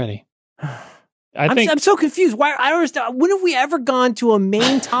 we're ready. I'm so confused. Why? I understand. When have we ever gone to a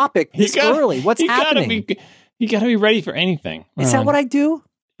main topic this early? What's happening? You got to be ready for anything. Is that what I do?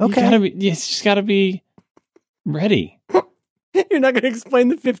 Okay. You just got to be ready. You're not going to explain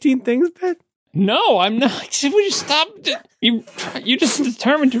the 15 things, Ben? No, I'm not. Would you stop? You just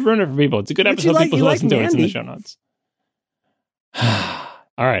determined to ruin it for people. It's a good episode. People who listen to it. It's in the show notes.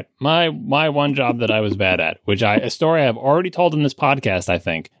 All right. My one job that I was bad at, a story I've already told in this podcast, I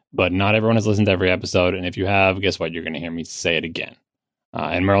think, but not everyone has listened to every episode. And if you have, guess what? You're going to hear me say it again.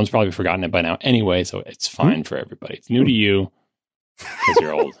 And Merlin's probably forgotten it by now anyway, so it's fine for everybody. It's new to you because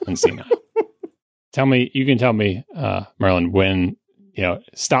you're old and senile. You can tell me, Merlin, when,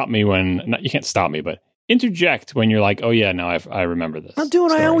 stop me when, you can't stop me, but interject when you're like, oh yeah, no, I remember this. I'll do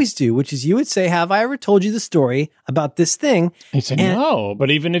what I always do, which is you would say, have I ever told you the story about this thing? You say, no, but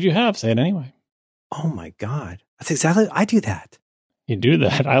even if you have, say it anyway. Oh my God. That's exactly, I do that. You do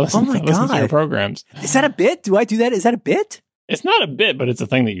that. I listen to your programs. Is that a bit? Do I do that? Is that a bit? It's not a bit, but it's a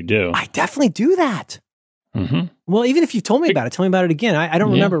thing that you do. I definitely do that. Mm-hmm. Well, even if you told me about it, tell me about it again. I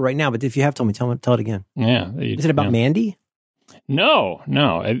don't remember right now, but if you have told me, tell it again. Yeah. Is it about Mandy? No.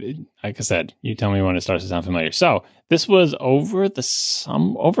 Like I said, you tell me when it starts to sound familiar. So this was over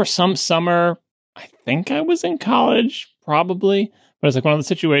some summer. I think I was in college, probably. But it's like one of the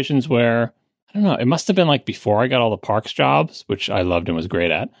situations where, I don't know, it must have been like before I got all the parks jobs, which I loved and was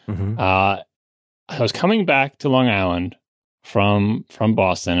great at. Mm-hmm. I was coming back to Long Island from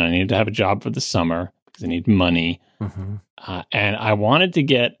Boston. I needed to have a job for the summer because I need money. Mm-hmm. And I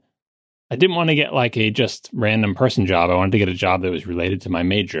didn't want to get like a just random person job. I wanted to get a job that was related to my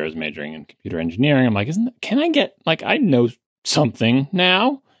major. I was majoring in computer engineering. I'm like, I know something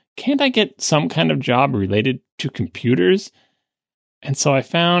now. Can't I get some kind of job related to computers? And so I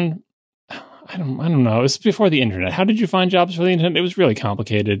found, I don't know. It was before the internet. How did you find jobs for the internet? It was really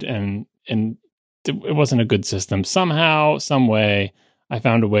complicated and it wasn't a good system. Somehow, some way, I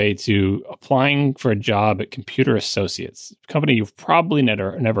found a way to applying for a job at Computer Associates, a company you've probably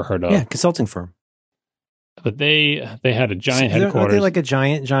never heard of. Yeah, consulting firm. But they had a giant headquarters. Are they like a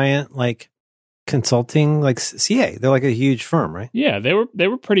giant like consulting, like CA. They're like a huge firm, right? Yeah, they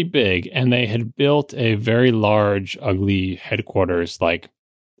were pretty big, and they had built a very large, ugly headquarters like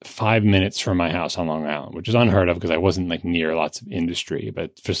 5 minutes from my house on Long Island, which is unheard of because I wasn't like near lots of industry.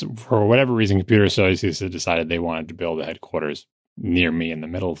 But for whatever reason, Computer Associates had decided they wanted to build a headquarters near me in the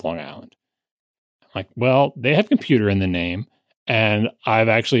middle of Long Island. I'm like, well, they have computer in the name, and I've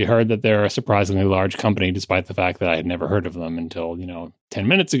actually heard that they're a surprisingly large company, despite the fact that I had never heard of them until 10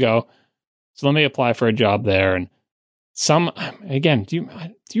 minutes ago. So let me apply for a job there. And do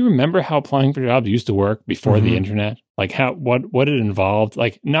you remember how applying for jobs used to work before the internet? Like what it involved?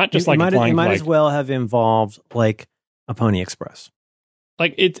 Like not just applying. It might as well have involved like a Pony Express.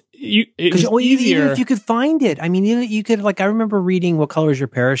 Like it was easier. Even if you could find it. I mean, you could, like, I remember reading What Color Is Your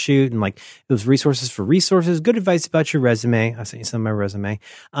Parachute, and like it was resources for resources, good advice about your resume. I sent you some of my resume.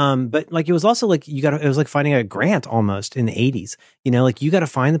 But like it was also like it was like finding a grant almost in the 80s. Like you got to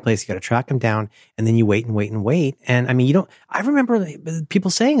find the place, you got to track them down, and then you wait and wait and wait. And I mean, I remember people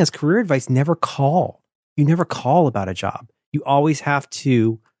saying as career advice, never call. You never call about a job. You always have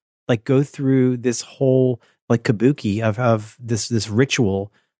to like go through this whole like kabuki of this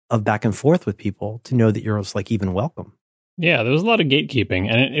ritual of back and forth with people to know that you're like even welcome. Yeah, there was a lot of gatekeeping,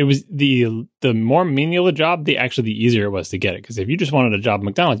 and it was the more menial the job, the easier it was to get it. Because if you just wanted a job at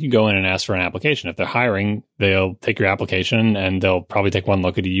McDonald's, you go in and ask for an application. If they're hiring, they'll take your application and they'll probably take one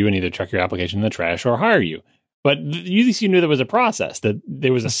look at you and either chuck your application in the trash or hire you. But at least you knew there was a process, that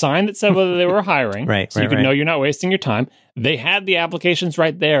there was a sign that said whether they were hiring, so you could know you're not wasting your time. They had the applications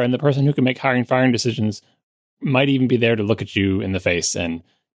right there, and the person who can make hiring, firing decisions might even be there to look at you in the face and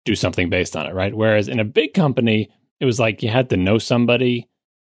do something based on it, right? Whereas in a big company, it was like you had to know somebody.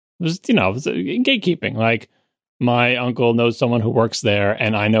 It was gatekeeping. Like my uncle knows someone who works there,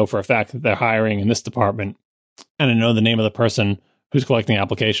 and I know for a fact that they're hiring in this department, and I know the name of the person who's collecting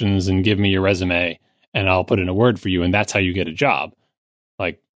applications, and give me your resume, and I'll put in a word for you, and that's how you get a job.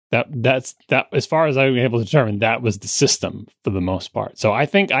 Like that's as far as I was able to determine, that was the system for the most part. So I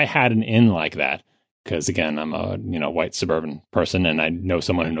think I had an in like that. Because again, I'm a white suburban person, and I know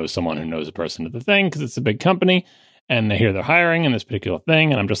someone who knows someone who knows a person at the thing, because it's a big company, and they hear they're hiring in this particular thing,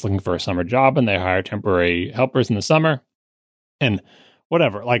 and I'm just looking for a summer job, and they hire temporary helpers in the summer, and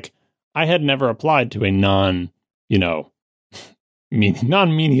whatever. Like I had never applied to a non-menial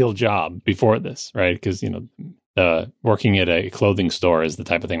job before this, right? Because working at a clothing store is the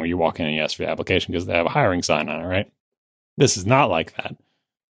type of thing where you walk in and you ask for the application because they have a hiring sign on it, right? This is not like that.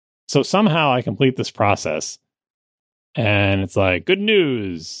 So somehow I complete this process, and it's like, good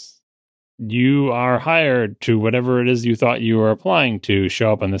news, you are hired to whatever it is you thought you were applying to,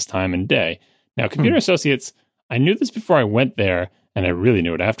 show up on this time and day. Now, Computer Associates, I knew this before I went there, and I really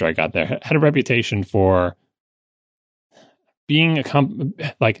knew it after I got there, had a reputation for being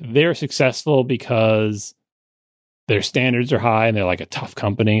they're successful because their standards are high, and they're like a tough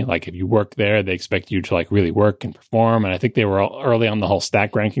company. Like if you work there, they expect you to like really work and perform. And I think they were early on the whole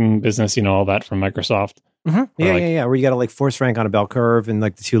stack ranking business, all that from Microsoft. Mm-hmm. Yeah. Where you got to like force rank on a bell curve, and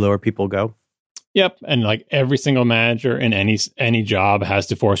like the two lower people go. Yep. And like every single manager in any job has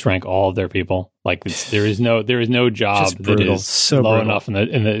to force rank all of their people. Like there is no job that is so low enough. And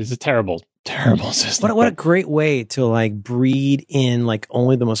it's a terrible system. What a great way to like breed in like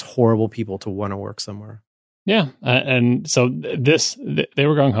only the most horrible people to want to work somewhere. Yeah. And so they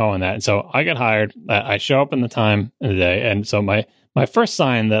were going home on that. And so I got hired. I show up in the time of the day. And so my first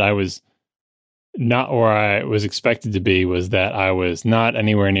sign that I was not where I was expected to be was that I was not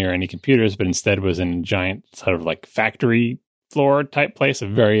anywhere near any computers, but instead was in a giant sort of like factory floor type place, a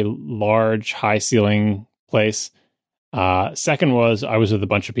very large, high ceiling place. Second was I was with a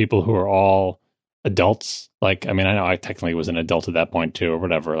bunch of people who are all adults. Like, I mean, I know I technically was an adult at that point too, or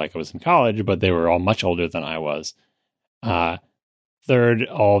whatever. Like I was in college, but they were all much older than I was. Third,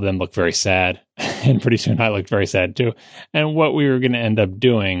 all of them looked very sad. And pretty soon I looked very sad too. And what we were going to end up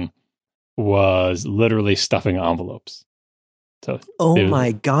doing was literally stuffing envelopes. So, oh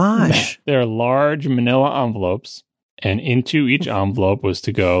my gosh. They're large manila envelopes. And into each envelope was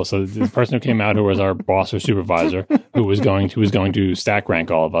to go. So the person who came out, who was our boss or supervisor, who was going to stack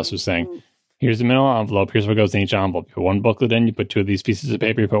rank all of us, was saying, here's the manila envelope. Here's what goes in each envelope. You put one booklet in, you put two of these pieces of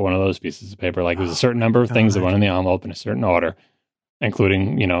paper, you put one of those pieces of paper. Like there's a certain number of things that went in the envelope in a certain order,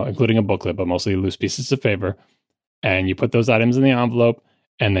 including a booklet, but mostly loose pieces of paper. And you put those items in the envelope,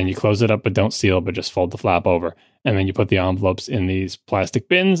 and then you close it up, but don't seal, but just fold the flap over. And then you put the envelopes in these plastic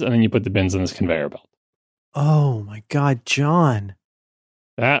bins, and then you put the bins on this conveyor belt. Oh my God, John.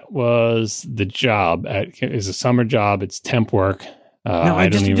 That was the job. It's a summer job. It's temp work.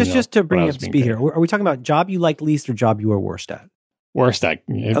 Just to bring you up to speed here, are we talking about job you liked least or job you were worst at? worst at.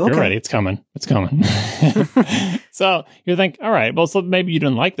 You're ready. It's coming. It's coming. So you think, all right, well, so maybe you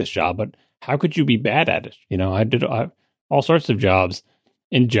didn't like this job, but how could you be bad at it? You know, I did all sorts of jobs.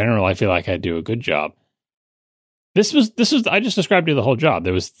 In general, I feel like I do a good job. This was, I just described to you the whole job.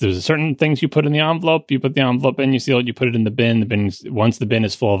 There's certain things you put in the envelope, you put the envelope in, you seal it, you put it in the bin. Once the bin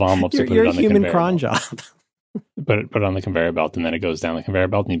is full of envelopes, you put it on the conveyor belt. You're a human cron job. Put it on the conveyor belt, and then it goes down the conveyor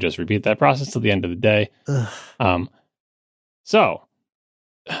belt, and you just repeat that process till the end of the day. So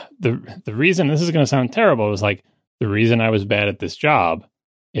the reason, this is going to sound terrible, was like, the reason I was bad at this job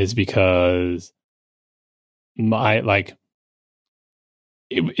is because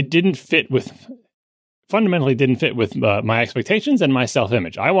it didn't fit with, fundamentally didn't fit with my expectations and my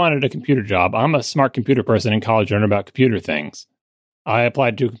self-image. I wanted a computer job. I'm a smart computer person in college, learning about computer things. I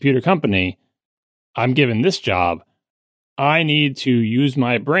applied to a computer company. I'm given this job. I need to use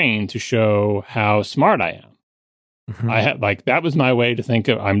my brain to show how smart I am. Mm-hmm. I had that was my way to think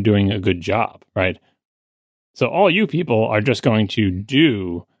of I'm doing a good job, right? So all you people are just going to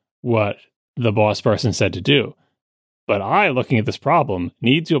do what the boss person said to do. But I, looking at this problem,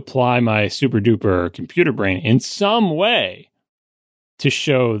 need to apply my super duper computer brain in some way to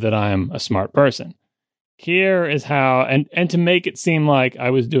show that I'm a smart person. Here is how, and to make it seem like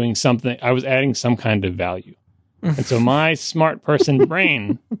I was doing something, I was adding some kind of value. And so my smart person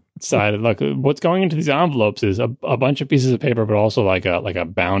brain decided, look, what's going into these envelopes is a bunch of pieces of paper, but also like a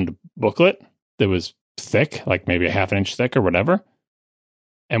bound booklet that was thick, like maybe a half an inch thick or whatever.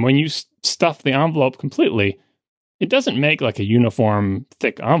 And when you stuff the envelope completely, it doesn't make like a uniform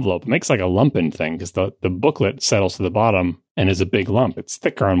thick envelope. It makes like a lumping thing because the booklet settles to the bottom and is a big lump. It's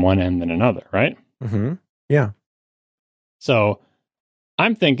thicker on one end than another, right? Mm-hmm. Yeah. So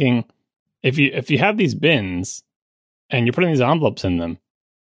I'm thinking, if you have these bins and you're putting these envelopes in them,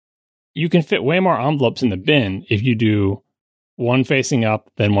 you can fit way more envelopes in the bin if you do one facing up,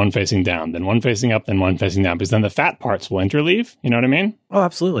 then one facing down, then one facing up, then one facing down, because then the fat parts will interleave. You know what I mean? Oh,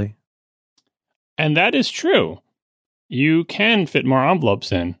 absolutely. And that is true. You can fit more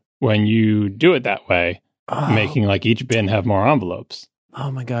envelopes in when you do it that way, making like each bin have more envelopes. Oh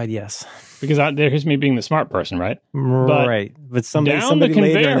my God, yes. Because here's me being the smart person, right? Right. But somebody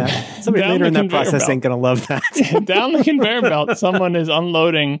later in that process ain't going to love that. Down the conveyor belt, someone is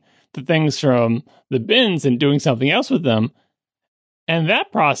unloading the things from the bins and doing something else with them. And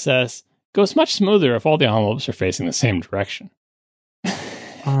that process goes much smoother if all the envelopes are facing the same direction.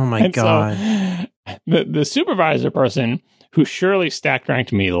 Oh my God. So the supervisor person, who surely stack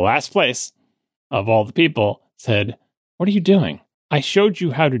ranked me the last place of all the people, said, "What are you doing? I showed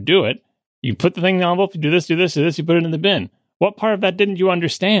you how to do it. You put the thing in the envelope, you do this, do this, do this, you put it in the bin. What part of that didn't you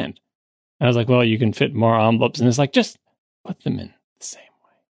understand?" And I was like, well, you can fit more envelopes. And it's like, just put them in the same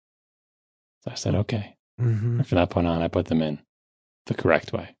way. So I said, okay. Mm-hmm. And from that point on, I put them in the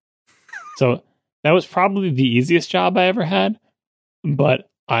correct way. So that was probably the easiest job I ever had,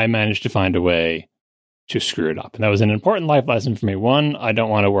 but I managed to find a way to screw it up. And that was an important life lesson for me. 1, I don't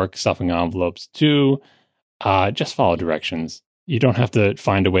want to work stuffing envelopes. 2, just follow directions. You don't have to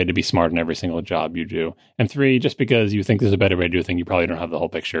find a way to be smart in every single job you do. And 3, just because you think there's a better way to do a thing, you probably don't have the whole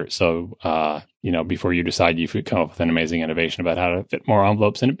picture. So, before you decide, you could come up with an amazing innovation about how to fit more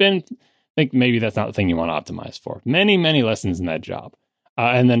envelopes in a bin, I think maybe that's not the thing you want to optimize for. Many, many lessons in that job.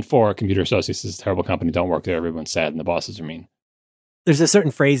 And then 4, Computer Associates is a terrible company. Don't work there. Everyone's sad and the bosses are mean. There's a certain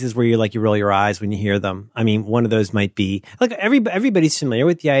phrases where you roll your eyes when you hear them. I mean, one of those might be like everybody's familiar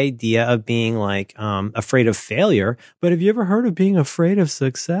with the idea of being afraid of failure. But have you ever heard of being afraid of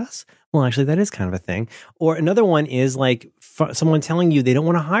success? Well, actually, that is kind of a thing. Or another one is someone telling you they don't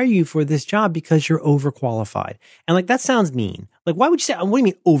want to hire you for this job because you're overqualified. And that sounds mean. Why would you say, what do you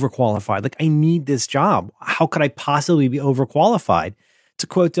mean overqualified? I need this job. How could I possibly be overqualified? To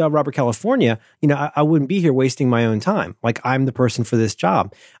quote Robert California, I wouldn't be here wasting my own time. I'm the person for this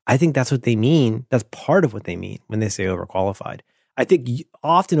job. I think that's what they mean. That's part of what they mean when they say overqualified. I think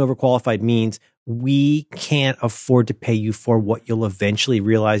often overqualified means we can't afford to pay you for what you'll eventually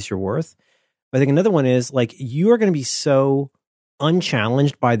realize you're worth. But I think another one is you are going to be so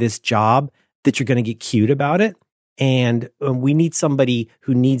unchallenged by this job that you're going to get cute about it. And we need somebody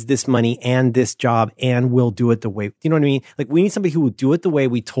who needs this money and this job and will do it the way, you know what I mean? We need somebody who will do it the way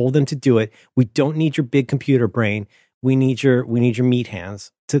we told them to do it. We don't need your big computer brain. We need your meat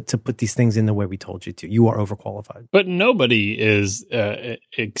hands to put these things in the way we told you to. You are overqualified. But nobody is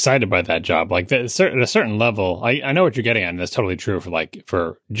excited by that job. At a certain level, I know what you're getting at, and that's totally true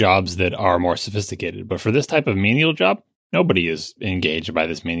for jobs that are more sophisticated. But for this type of menial job, nobody is engaged by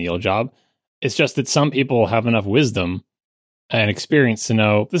this menial job. It's just that some people have enough wisdom and experience to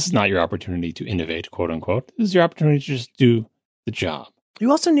know this is not your opportunity to innovate, quote unquote. This is your opportunity to just do the job. You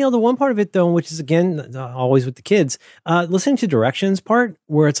also nailed the one part of it though, which is again, always with the kids, listening to directions part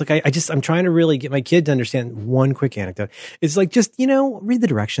where it's like, I'm trying to really get my kid to understand one quick anecdote. It's like, just, read the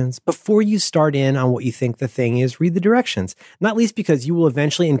directions before you start in on what you think the thing is, read the directions, not least because you will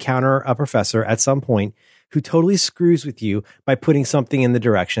eventually encounter a professor at some point who totally screws with you by putting something in the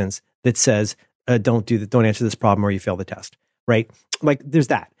directions that says, don't answer this problem or you fail the test. Right. Like there's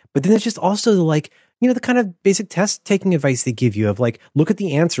that, but then there's just also the kind of basic test taking advice they give you of like, look at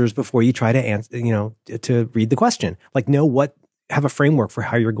the answers before you try to answer, to read the question, like have a framework for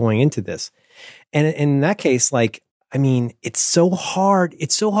how you're going into this. And in that case, it's so hard.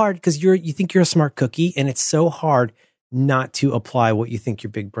 It's so hard because you think you're a smart cookie and it's so hard not to apply what you think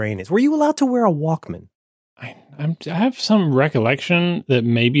your big brain is. Were you allowed to wear a Walkman? I have some recollection that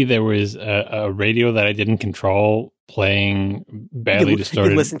maybe there was a radio that I didn't control playing badly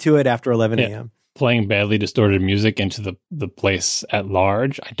distorted. You listen to it after 11 a.m. Playing badly distorted music into the place at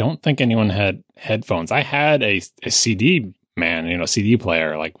large. I don't think anyone had headphones. I had a CD man, CD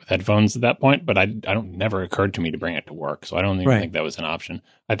player like with headphones at that point, but I don't never occurred to me to bring it to work. So I don't even think that was an option.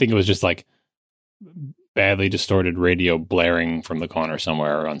 I think it was just like badly distorted radio blaring from the corner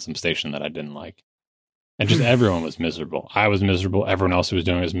somewhere on some station that I didn't like. And just everyone was miserable. I was miserable. Everyone else who was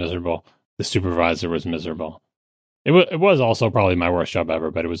doing it was miserable. The supervisor was miserable. It was also probably my worst job ever,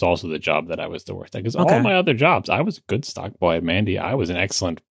 but it was also the job that I was the worst at. Because all my other jobs, I was a good stock boy at Mandy. I was an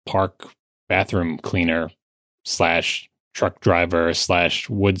excellent park bathroom cleaner / truck driver /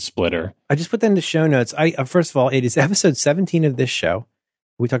 wood splitter. I just put that in the show notes. First of all, it is episode 17 of this show.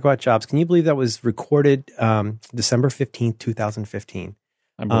 We talk about jobs. Can you believe that was recorded December 15th, 2015?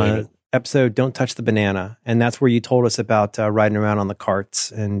 I believe it. Episode Don't Touch the Banana. And that's where you told us about riding around on the carts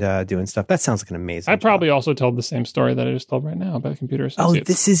and doing stuff. That sounds like an amazing I probably also told the same story that I just told right now about Computer Associates.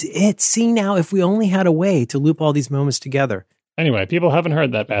 Oh, this is it. See, now, if we only had a way to loop all these moments together. Anyway, people haven't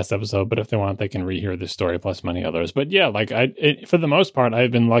heard that past episode, but if they want, they can rehear this story plus many others. But yeah, for the most part,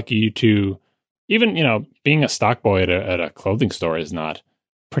 I've been lucky to, even, being a stock boy at a clothing store is not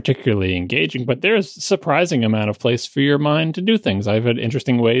particularly engaging, but there's a surprising amount of place for your mind to do things. I've had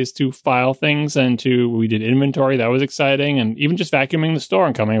interesting ways to file things we did inventory. That was exciting. And even just vacuuming the store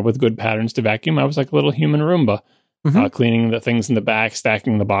and coming up with good patterns to vacuum. I was like a little human Roomba, cleaning the things in the back,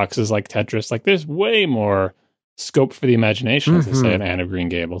 stacking the boxes like Tetris. Like there's way more scope for the imagination, as they say in Anne of Green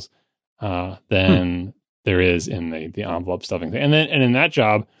Gables, than there is in the envelope stuffing thing. And in that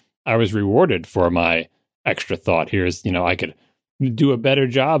job, I was rewarded for my extra thought. Here's, I could do a better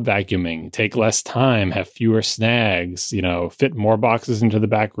job vacuuming, take less time, have fewer snags, fit more boxes into the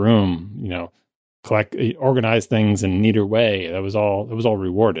back room, organize things in a neater way. It was all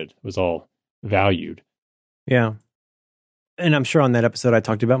rewarded. It was all valued. Yeah. And I'm sure on that episode I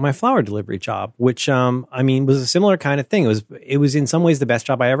talked about my flower delivery job, which was a similar kind of thing. It was in some ways the best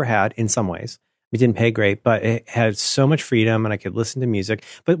job I ever had. In some ways, it didn't pay great, but it had so much freedom, and I could listen to music.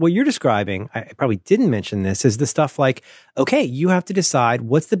 But what you're describing, I probably didn't mention this, is the stuff like, okay, you have to decide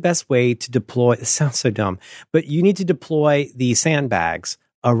what's the best way to deploy. It sounds so dumb, but you need to deploy the sandbags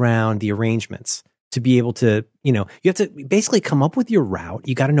around the arrangements to be able to, you have to basically come up with your route.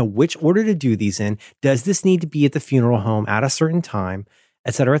 You got to know which order to do these in. Does this need to be at the funeral home at a certain time,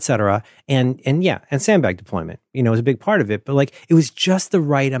 et cetera, et cetera. And sandbag deployment, is a big part of it. But it was just the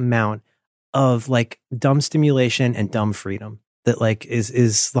right amount of dumb stimulation and dumb freedom that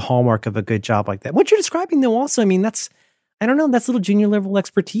is the hallmark of a good job like that. What you're describing though, also, that's little junior level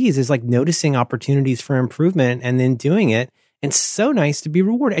expertise is noticing opportunities for improvement and then doing it. And so nice to be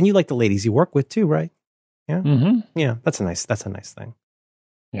rewarded. And you like the ladies you work with too, right? Yeah. Mm-hmm. Yeah. That's a nice thing.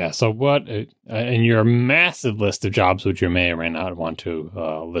 Yeah. So what, in your massive list of jobs, which you may or may not want to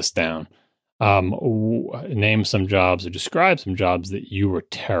list down, name some jobs or describe some jobs that you were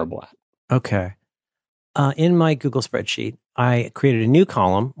terrible at. Okay. In my Google spreadsheet, I created a new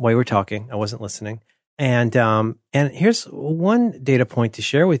column while you were talking. I wasn't listening. And here's one data point to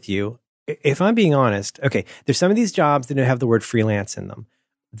share with you. If I'm being honest, okay, there's some of these jobs that have the word freelance in them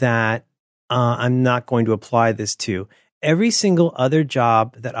that I'm not going to apply this to. Every single other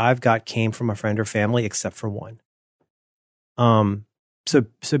job that I've got came from a friend or family except for one. So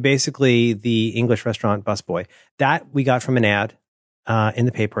basically the English restaurant busboy, that we got from an ad in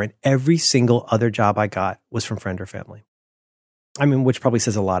the paper, and every single other job I got was from friend or family. Which probably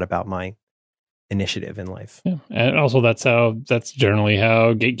says a lot about my initiative in life. Yeah. And also that's generally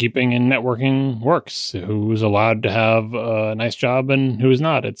how gatekeeping and networking works. Who's allowed to have a nice job and who is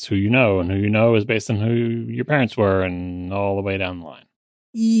not. It's who you know, and who you know is based on who your parents were and all the way down the line.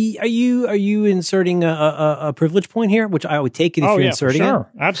 Are you inserting a privilege point here, which I would take it if you're inserting for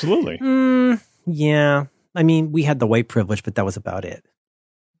sure. it? Absolutely. Yeah. I mean, we had the white privilege, but that was about it.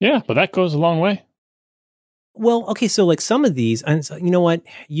 Yeah, but that goes a long way. Well, okay, so like some of these, and so, you know what?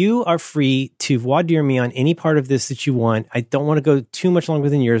 You are free to voir dire me on any part of this that you want. I don't want to go too much longer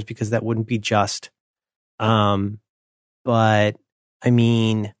than yours because that wouldn't be just. But I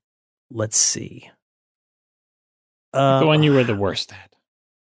mean, let's see. The one you were the worst at.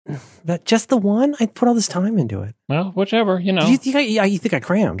 That just the one? I put all this time into it. Well, whichever, you know. You think I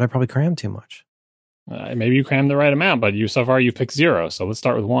crammed? I probably crammed too much. Maybe you crammed the right amount, but so far you picked 0. So let's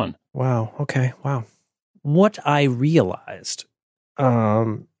start with 1. Wow. Okay. Wow. What I realized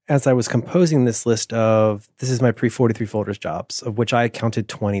as I was composing this list of, this is my pre-43 folders jobs, of which I counted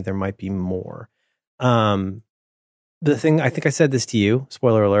 20. There might be more. The thing, I think I said this to you,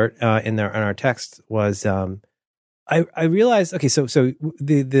 spoiler alert, in our text was, I realized, okay, so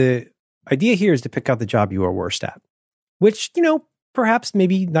the idea here is to pick out the job you are worst at, which, you know, perhaps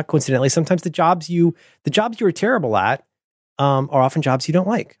maybe not coincidentally, sometimes the jobs you are terrible at are often jobs you don't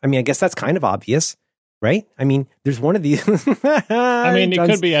like. I mean, I guess that's kind of obvious, right? I mean, there's one of these. I mean, it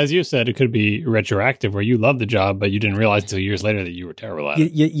could be, as you said, it could be retroactive where you love the job, but you didn't realize until years later that you were terrible at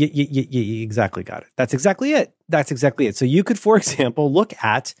it. You exactly got it. That's exactly it. So you could, for example, look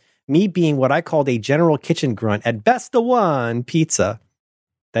at me being what I called a general kitchen grunt at Besta One Pizza.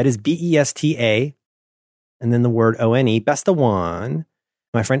 That is BESTA, and then the word ONE, Besta One.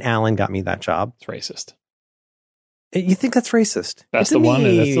 My friend Alan got me that job. It's racist. You think that's racist? Besta One,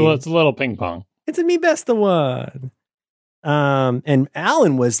 it's a little ping pong. It's a me Besta One. And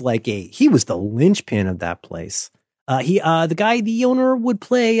Alan was he was the linchpin of that place. The owner would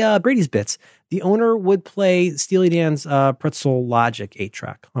play Brady's Bits. The owner would play Steely Dan's Pretzel Logic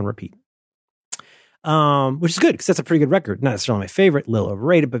 8-track on repeat. Which is good because that's a pretty good record. Not necessarily my favorite, a little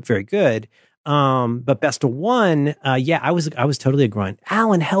overrated, but very good. But Besta One, I was totally a grunt.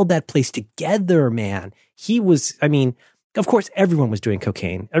 Alan held that place together, man. He was, I mean, of course, everyone was doing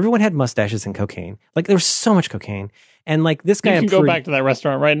cocaine. Everyone had mustaches and cocaine. Like, there was so much cocaine. And like this guy, you can go back to that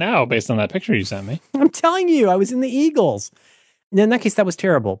restaurant right now based on that picture you sent me. I'm telling you, I was in the Eagles. And in that case, that was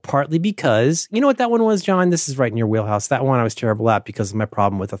terrible. Partly because, you know what that one was, John? This is right in your wheelhouse. That one I was terrible at because of my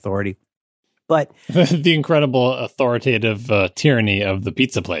problem with authority. But the incredible authoritative tyranny of the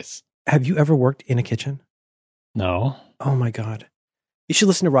pizza place. Have you ever worked in a kitchen? No. Oh my God. You should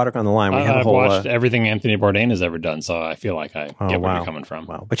listen to Roderick on the Line. I've watched everything Anthony Bourdain has ever done, so I feel like I get where you're coming from.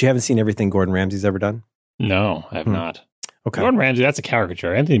 Wow. But you haven't seen everything Gordon Ramsay's ever done? No, I have not. Okay. Gordon Ramsay, that's a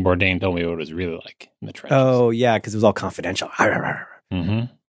caricature. Anthony Bourdain told me what it was really like in the trenches. Oh, yeah, because it was all confidential. Mm-hmm.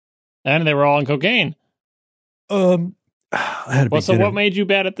 And they were all on cocaine. So what made you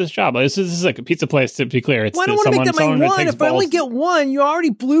bad at this job? This is like a pizza place, to be clear. It's I don't want to make that my one. If I only get one, you already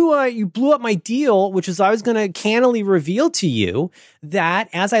blew up my deal, which is I was going to cannily reveal to you that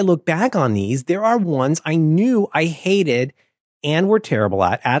as I look back on these, there are ones I knew I hated and were terrible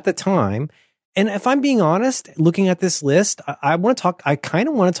at the time. And if I'm being honest, looking at this list, I kind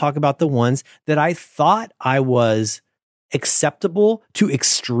of want to talk about the ones that I thought I was acceptable to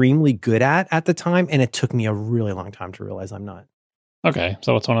extremely good at the time. And it took me a really long time to realize I'm not. Okay.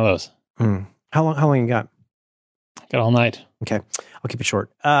 So what's one of those? How long you got? Got all night. Okay. I'll keep it short.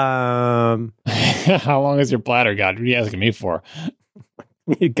 How long has your bladder got? What are you asking me for?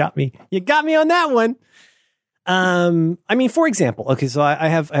 You got me on that one. I mean, for example, okay, so I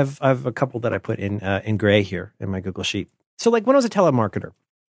have a couple that I put in gray here in my Google Sheet. So like when I was a telemarketer,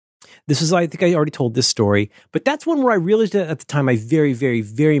 I think I already told this story, but that's one where I realized that at the time I very, very,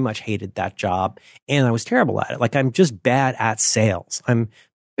 very much hated that job and I was terrible at it. Like I'm just bad at sales. I'm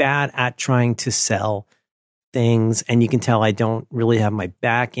bad at trying to sell things and you can tell I don't really have my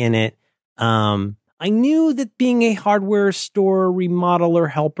back in it. I knew that being a hardware store remodeler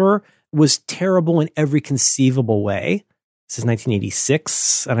helper was terrible in every conceivable way. This is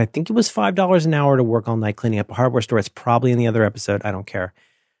 1986, and I think it was $5 an hour to work all night cleaning up a hardware store. It's probably in the other episode. I don't care.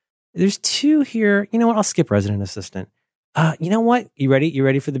 There's two here. You know what? I'll skip resident assistant. You know what? You ready? You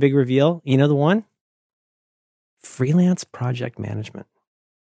ready for the big reveal? You know the one? Freelance project management.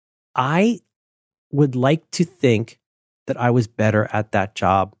 I would like to think that I was better at that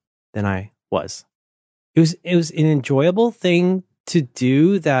job than I was. It was an enjoyable thing to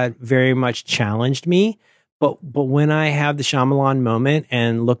do that very much challenged me. But when I have the Shyamalan moment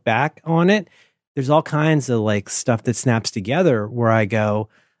and look back on it, there's all kinds of like stuff that snaps together where I go,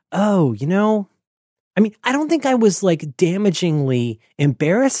 oh, you know, I mean, I don't think I was like damagingly,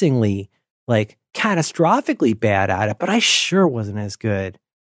 embarrassingly, like catastrophically bad at it, but I sure wasn't as good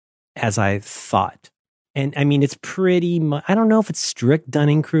as I thought. And I mean, it's pretty much, I don't know if it's strict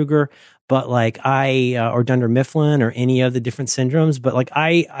Dunning-Kruger, but like or Dunder-Mifflin or any of the different syndromes, but like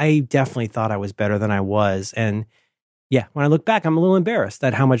I definitely thought I was better than I was. And yeah, when I look back, I'm a little embarrassed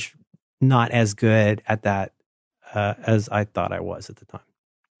at how much not as good at that as I thought I was at the time.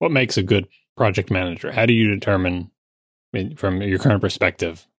 What makes a good project manager? How do you determine, I mean, from your current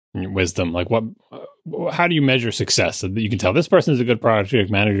perspective and your wisdom, like how do you measure success so that you can tell this person is a good project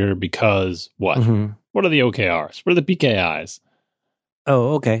manager because what? Mm-hmm. What are the OKRs? What are the PKIs?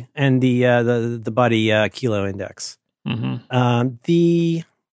 Oh, okay. And the body kilo index. Mm-hmm.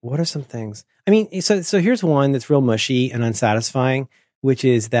 What are some things? I mean, so here's one that's real mushy and unsatisfying, which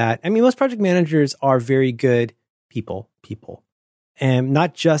is that, I mean, most project managers are very good people. And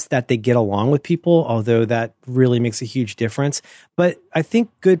not just that they get along with people, although that really makes a huge difference. But I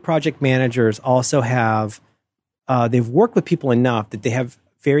think good project managers also have, they've worked with people enough that they have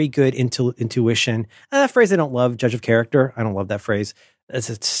very good intuition. That phrase I don't love, judge of character. I don't love that phrase. It's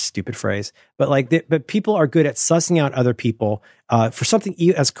a stupid phrase. But but people are good at sussing out other people for something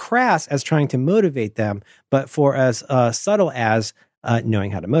as crass as trying to motivate them, but for as subtle as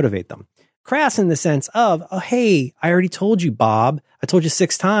knowing how to motivate them. Crass in the sense of, oh, hey, I already told you, Bob. I told you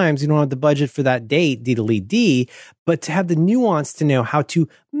 6 times you don't have the budget for that date, D, but to have the nuance to know how to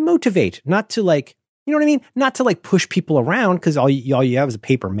motivate, not to like, you know what I mean? Not to like push people around because all you have is a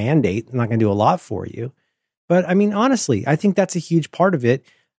paper mandate. I'm not going to do a lot for you. But I mean, honestly, I think that's a huge part of it.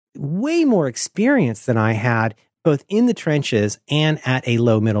 Way more experience than I had, both in the trenches and at a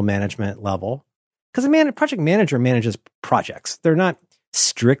low middle management level. Because a project manager manages projects. They're not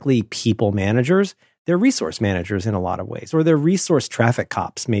strictly people managers. They're resource managers in a lot of ways, or they're resource traffic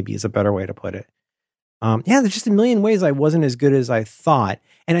cops, maybe is a better way to put it. There's just a million ways I wasn't as good as I thought.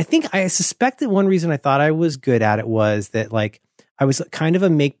 And I suspect that one reason I thought I was good at it was that like I was kind of a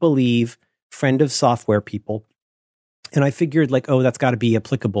make-believe friend of software people. And I figured like, oh, that's got to be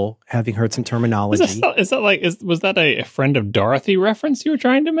applicable, having heard some terminology. Was that a friend of Dorothy reference you were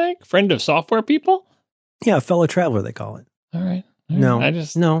trying to make? Friend of software people? Yeah, a fellow traveler, they call it. All right. No.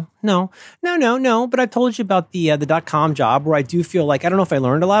 But I've told you about the .com job where I do feel like, I don't know if I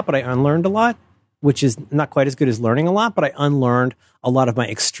learned a lot, but I unlearned a lot, which is not quite as good as learning a lot, but I unlearned a lot of my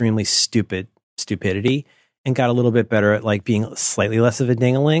extremely stupidity and got a little bit better at like being slightly less of a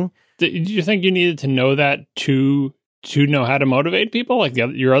ding-a-ling. Did you think you needed to know that to know how to motivate people? Like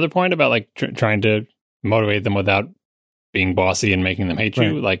your other point about like trying to motivate them without being bossy and making them hate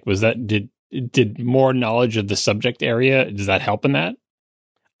you? Like, was that, did more knowledge of the subject area, does that help in that?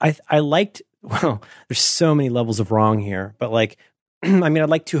 I liked, well, there's so many levels of wrong here, but like, I mean, I'd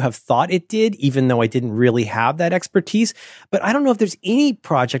like to have thought it did, even though I didn't really have that expertise. But I don't know if there's any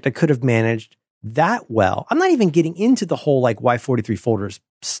project I could have managed that well. I'm not even getting into the whole like why 43 folders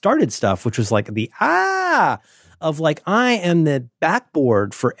started stuff, which was like of like, I am the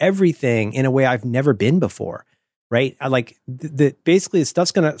backboard for everything in a way I've never been before. Right. I like basically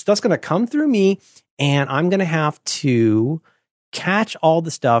stuff's gonna come through me, and I'm going to have to catch all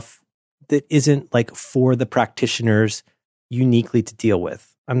the stuff that isn't like for the practitioners uniquely to deal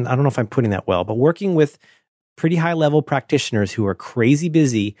with. I don't know if I'm putting that well, but working with pretty high level practitioners who are crazy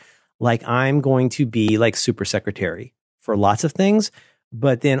busy, like I'm going to be like super secretary for lots of things.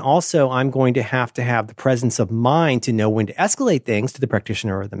 But then also I'm going to have the presence of mind to know when to escalate things to the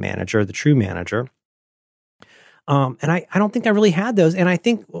practitioner or the manager, the true manager. And I don't think I really had those. And I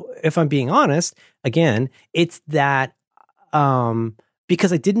think, if I'm being honest, again, it's that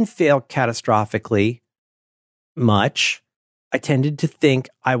because I didn't fail catastrophically much, I tended to think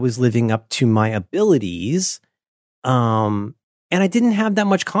I was living up to my abilities. And I didn't have that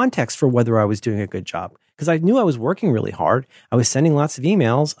much context for whether I was doing a good job, because I knew I was working really hard. I was sending lots of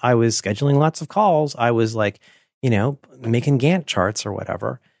emails. I was scheduling lots of calls. I was like, making Gantt charts or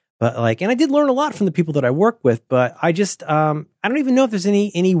whatever. But like, and I did learn a lot from the people that I work with, but I just, I don't even know if there's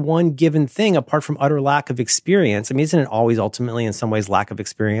any one given thing apart from utter lack of experience. I mean, isn't it always ultimately in some ways lack of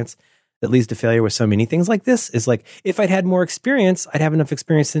experience that leads to failure with so many things like this? Is like, if I'd had more experience, I'd have enough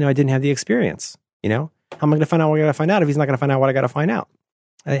experience to know I didn't have the experience. How am I going to find out what I got to find out if he's not going to find out what I got to find out?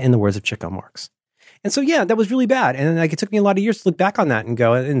 In the words of Chico Marx. And so, yeah, that was really bad. And like, it took me a lot of years to look back on that and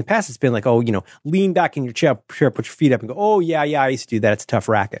go, in the past, it's been like, oh, lean back in your chair, put your feet up and go, oh, yeah, I used to do that. It's a tough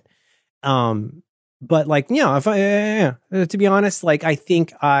racket. But like, to be honest, like, I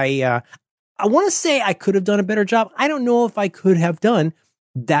think I want to say I could have done a better job. I don't know if I could have done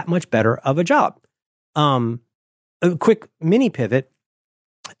that much better of a job. A quick mini pivot.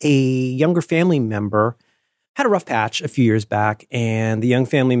 A younger family member had a rough patch a few years back, and the young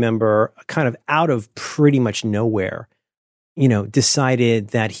family member, kind of out of pretty much nowhere, decided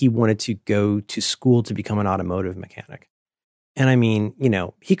that he wanted to go to school to become an automotive mechanic. And I mean,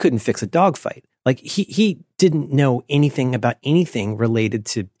 he couldn't fix a dogfight. Like he didn't know anything about anything related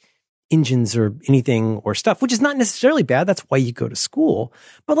to engines or anything or stuff, which is not necessarily bad. That's why you go to school.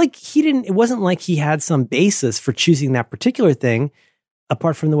 But like it wasn't like he had some basis for choosing that particular thing,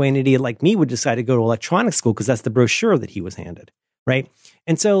 apart from the way an idiot like me would decide to go to electronics school because that's the brochure that he was handed. Right.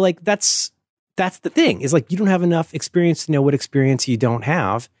 And so like, that's the thing is like, you don't have enough experience to know what experience you don't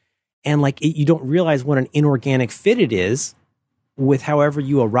have. And like, you don't realize what an inorganic fit it is with however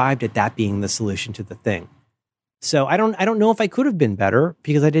you arrived at that being the solution to the thing. So I don't know if I could have been better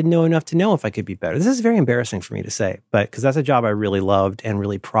because I didn't know enough to know if I could be better. This is very embarrassing for me to say, but because that's a job I really loved and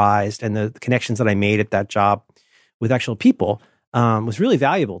really prized. And the connections that I made at that job with actual people was really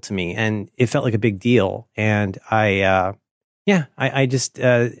valuable to me. And it felt like a big deal. And I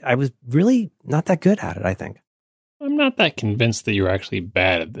was really not that good at it, I think. I'm not that convinced that you're actually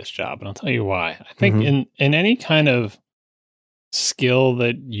bad at this job. And I'll tell you why. I think in any kind of skill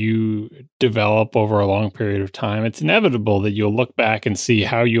that you develop over a long period of time, it's inevitable that you'll look back and see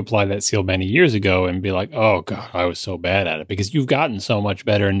how you applied that skill many years ago and be like, oh God, I was so bad at it, because you've gotten so much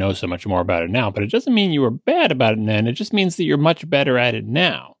better and know so much more about it now. But it doesn't mean you were bad about it then. It just means that you're much better at it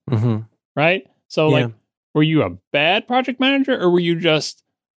now. Mm-hmm. Right? So like, were you a bad project manager, or were you just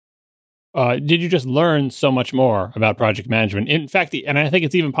did you just learn so much more about project management? In fact, and I think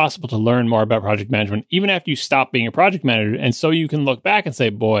it's even possible to learn more about project management even after you stop being a project manager. And so you can look back and say,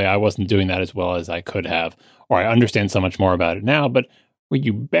 boy, I wasn't doing that as well as I could have, or I understand so much more about it now. But were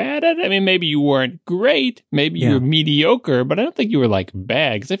you bad at it? I mean, maybe you weren't great. Maybe you were mediocre, but I don't think you were like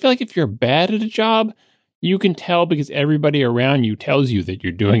bad. Because I feel like if you're bad at a job, you can tell because everybody around you tells you that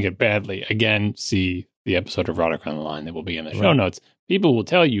you're doing it badly. Again, see the episode of Roderick on the Line that will be in the show notes. People will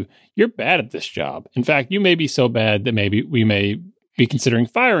tell you, you're bad at this job. In fact, you may be so bad that maybe we may be considering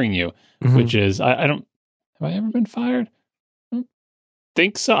firing you, which is, have I ever been fired? I don't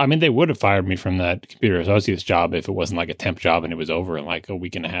think so. I mean, they would have fired me from that computer associate's job if it wasn't like a temp job and it was over in like a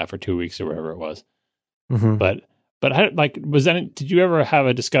week and a half or 2 weeks or whatever it was. But did you ever have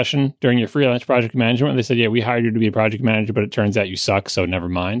a discussion during your freelance project management where they said, yeah, we hired you to be a project manager, but it turns out you suck, so never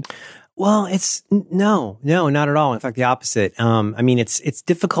mind? Well, no, not at all. In fact, the opposite. I mean, it's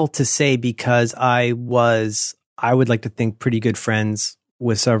difficult to say because I would like to think, pretty good friends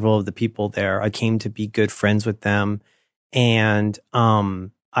with several of the people there. I came to be good friends with them. And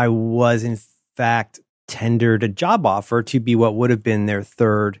I was, in fact, tendered a job offer to be what would have been their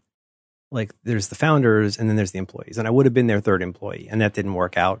third. Like, there's the founders and then there's the employees. And I would have been their third employee. And that didn't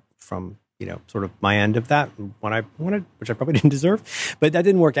work out from sort of my end of that when I wanted, which I probably didn't deserve, but that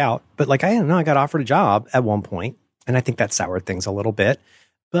didn't work out. But like, I don't know, I got offered a job at one point, and I think that soured things a little bit.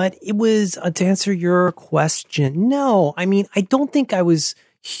 But it was, to answer your question, no, I mean, I don't think I was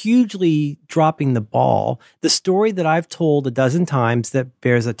hugely dropping the ball. The story that I've told a dozen times that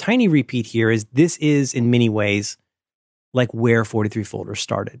bears a tiny repeat here is this is in many ways like where 43 Folders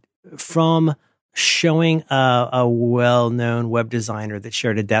started. From showing a well-known web designer that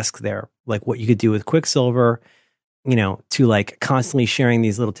shared a desk there, like what you could do with Quicksilver, to like constantly sharing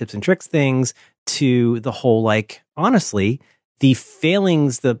these little tips and tricks things, to the whole, like, honestly, the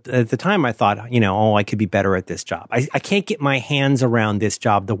failings at the time I thought, I could be better at this job. I can't get my hands around this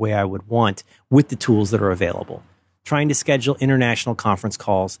job the way I would want with the tools that are available. Trying to schedule international conference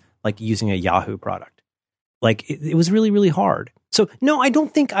calls, like using a Yahoo product. Like it was really, really hard. So no, I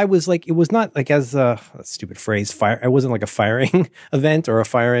don't think I was like, it was not like, as a stupid phrase, I wasn't like a firing event or a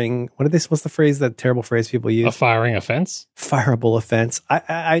firing, what's the phrase, that terrible phrase people use? A firing offense? Fireable offense.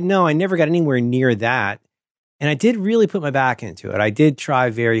 I know I never got anywhere near that. And I did really put my back into it. I did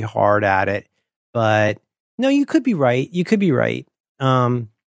try very hard at it, but no, you could be right. I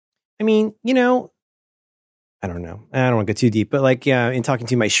mean, I don't know. I don't want to go too deep, but like, in talking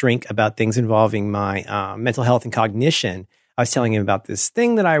to my shrink about things involving my mental health and cognition, I was telling him about this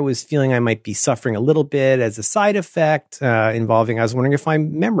thing that I was feeling I might be suffering a little bit as a side effect involving, I was wondering if my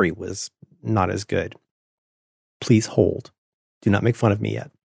memory was not as good. Please hold. Do not make fun of me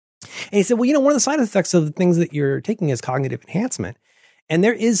yet. And he said, well, one of the side effects of the things that you're taking is cognitive enhancement. And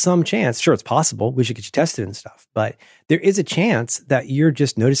there is some chance, sure, it's possible, we should get you tested and stuff, but there is a chance that you're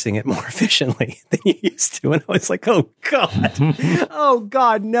just noticing it more efficiently than you used to. And I was like, oh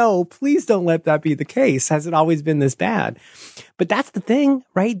God, no, please don't let that be the case. Has it always been this bad? But that's the thing,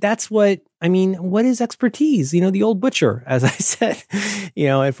 right? That's what is expertise? The old butcher, as I said,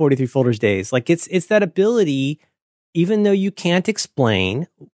 at 43 Folders days. Like it's that ability, even though you can't explain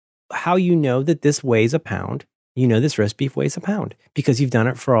how you know that this weighs a pound, this roast beef weighs a pound because you've done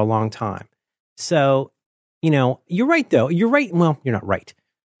it for a long time. So you're right though. You're right. Well, you're not right.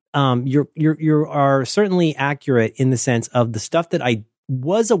 You are certainly accurate in the sense of the stuff that I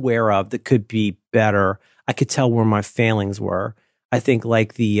was aware of that could be better. I could tell where my failings were. I think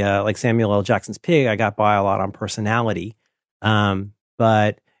like like Samuel L. Jackson's Pig, I got by a lot on personality.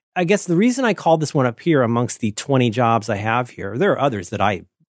 But I guess the reason I called this one up here amongst the 20 jobs I have here, there are others that I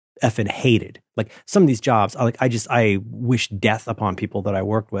effing hated. Like some of these jobs, I wish death upon people that I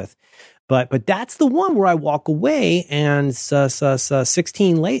worked with. But that's the one where I walk away and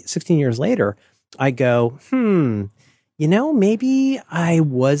 16 years later, I go, maybe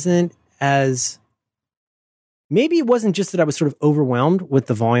maybe it wasn't just that I was sort of overwhelmed with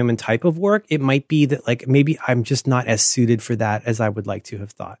the volume and type of work. It might be that like maybe I'm just not as suited for that as I would like to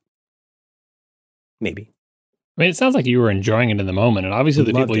have thought. Maybe. I mean, it sounds like you were enjoying it in the moment, and obviously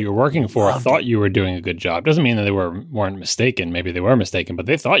the people you were working for thought you were doing a good job. Doesn't mean that they weren't mistaken. Maybe they were mistaken, but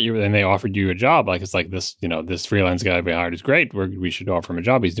they thought you were, and they offered you a job. Like it's like this, this freelance guy we hired is great. We should offer him a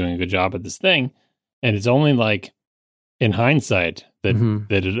job. He's doing a good job at this thing, and it's only like in hindsight that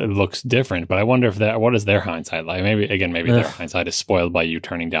it looks different. But I wonder what is their hindsight like? Maybe their hindsight is spoiled by you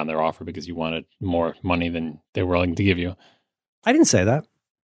turning down their offer because you wanted more money than they were willing to give you. I didn't say that.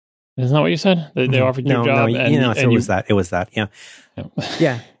 Isn't that what you said? They offered you a job? No, it was that. It was that. Yeah.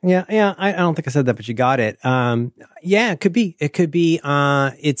 Yeah. I don't think I said that, but you got it. Yeah, it could be. It could be.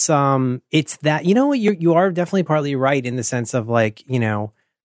 It's that, you are definitely partly right in the sense of like,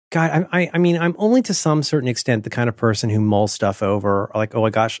 God, I mean, I'm only to some certain extent the kind of person who mulls stuff over. Like, oh my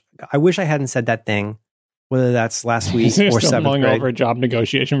gosh, I wish I hadn't said that thing, whether that's last week or seventh mulling grade. Over a job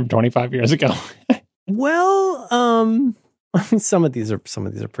negotiation from 25 years ago. Well, I mean, some of these are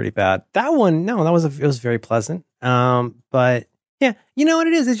pretty bad. That one, no, it was very pleasant. But yeah, you know what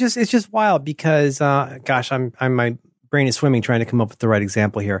it is? It's just wild because, gosh, my brain is swimming trying to come up with the right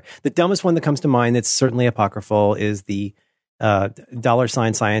example here. The dumbest one that comes to mind that's certainly apocryphal is the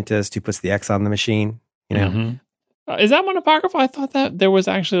 $ scientist who puts the X on the machine. Is that one apocryphal? I thought that there was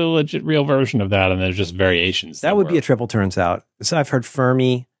actually a legit real version of that, and there's just variations. That would be a triple. Turns out. So I've heard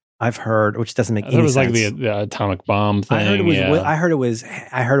Fermi. Which doesn't make any sense. It was like the atomic bomb thing. I heard it was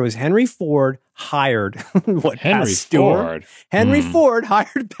Henry Ford hired Henry Ford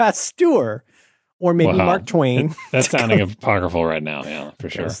hired Pasteur, or maybe Mark Twain. That's sounding apocryphal right now. Yeah, for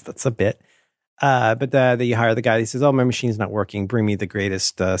sure. That's a bit. But you hire the guy. He says, "Oh, my machine's not working. Bring me the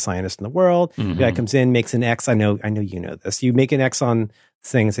greatest scientist in the world." The guy comes in, makes an X. I know you know this. You make an X on the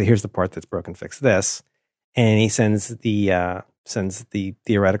thing and say, "Here's the part that's broken. Fix this." And he sends the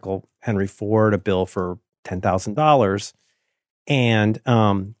theoretical Henry Ford a bill for $10,000, and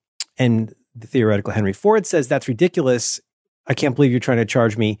the theoretical Henry Ford says, "That's ridiculous. I can't believe you're trying to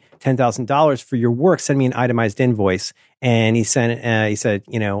charge me $10,000 for your work. Send me an itemized invoice." And he said,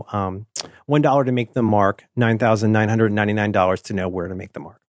 $1 to make the mark, $9,999 to know where to make the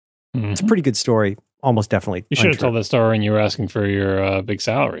mark. It's a pretty good story. Almost definitely. You should have told that story when you were asking for your big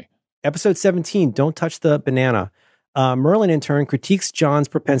salary. Episode 17, Don't Touch the Banana. Merlin, in turn, critiques John's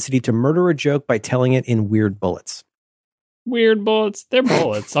propensity to murder a joke by telling it in weird bullets. Weird bullets? They're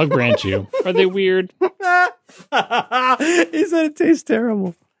bullets, I'll grant you. Are they weird? He said it tastes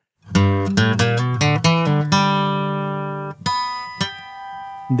terrible.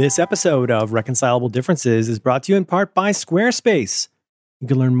 This episode of Reconcilable Differences is brought to you in part by Squarespace. You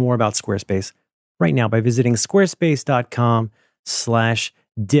can learn more about Squarespace right now by visiting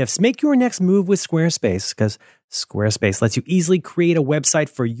squarespace.com/diffs. Make your next move with Squarespace because Squarespace lets you easily create a website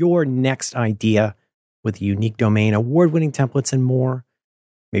for your next idea with a unique domain, award-winning templates, and more.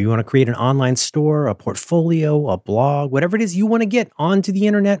 Maybe you want to create an online store, a portfolio, a blog, whatever it is you want to get onto the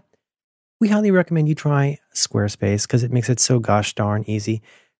internet. We highly recommend you try Squarespace because it makes it so gosh darn easy.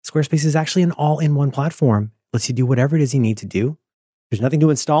 Squarespace is actually an all-in-one platform. Lets you do whatever it is you need to do. There's nothing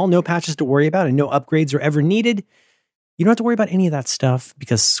to install, no patches to worry about, and no upgrades are ever needed. You don't have to worry about any of that stuff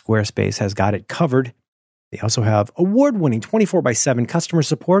because Squarespace has got it covered. They also have award-winning 24/7 customer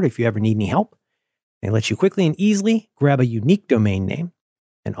support if you ever need any help. They let you quickly and easily grab a unique domain name.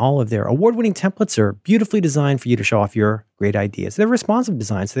 And all of their award-winning templates are beautifully designed for you to show off your great ideas. They're responsive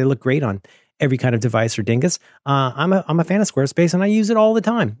design, so they look great on every kind of device or dingus. I'm a fan of Squarespace, and I use it all the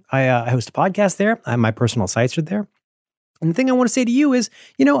time. I host a podcast there. My personal sites are there. And the thing I want to say to you is,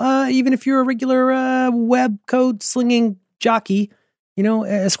 even if you're a regular web code slinging jockey,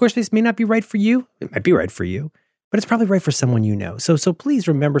 Squarespace may not be right for you. It might be right for you, but it's probably right for someone you know. So please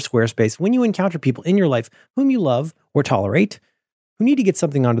remember Squarespace when you encounter people in your life whom you love or tolerate, who need to get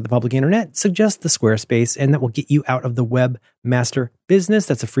something onto the public internet. Suggest the Squarespace, and that will get you out of the webmaster business.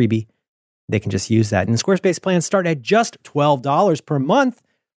 That's a freebie. They can just use that. And Squarespace plans start at just $12 per month.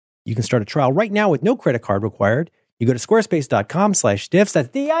 You can start a trial right now with no credit card required. You go to squarespace.com/diffs. That's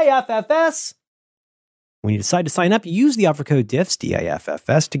DIFFS. When you decide to sign up, use the offer code diffs,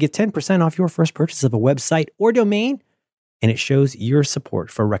 DIFFS, to get 10% off your first purchase of a website or domain. And it shows your support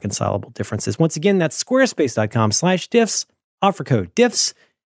for reconcilable differences. Once again, that's squarespace.com/diffs. Offer code diffs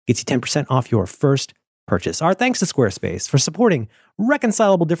gets you 10% off your first purchase. Our thanks to Squarespace for supporting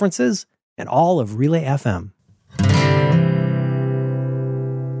reconcilable differences and all of Relay FM.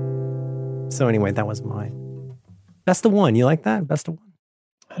 So anyway, that was mine. Best of one. You like that? Best of one.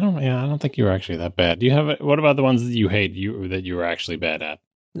 I don't think you were actually that bad. Do you have? What about the ones that you hate? That you were actually bad at?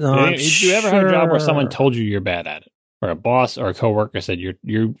 Did you ever have a job where someone told you you're bad at it, or a boss or a coworker said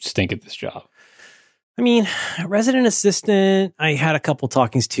you stink at this job? I mean, resident assistant, I had a couple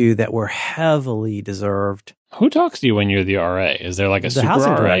talkings to that were heavily deserved. Who talks to you when you're the RA? Is there like a super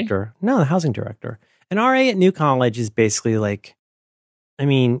housing RA? Director? No, the housing director. An RA at New College is basically like, I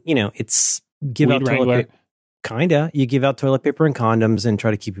mean, it's give Weed out toilet wrangler? paper. Kinda. You give out toilet paper and condoms and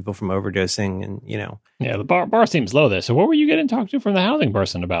try to keep people from overdosing and, Yeah, the bar seems low there. So what were you getting talked to from the housing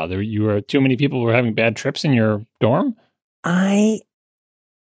person about? Too many people were having bad trips in your dorm?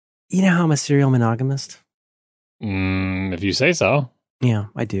 You know how I'm a serial monogamist? If you say so. Yeah,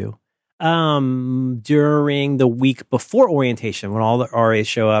 I do. During the week before orientation, when all the RAs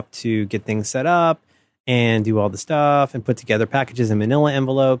show up to get things set up and do all the stuff and put together packages in manila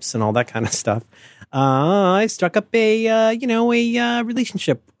envelopes and all that kind of stuff, I struck up a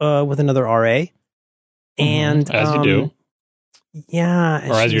relationship with another RA. And as you do. Yeah.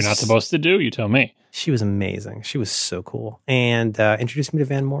 Or as you're not supposed to do, you tell me. She was amazing. She was so cool. And introduced me to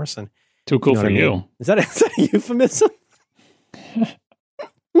Van Morrison. Too cool for you. I mean? Is that a euphemism?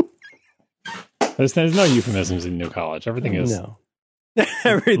 There's no euphemisms in New College. Everything is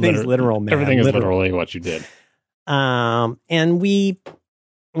everything's literal, man. Everything is literally what you did. And when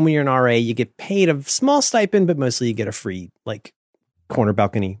you're an RA, you get paid a small stipend, but mostly you get a free corner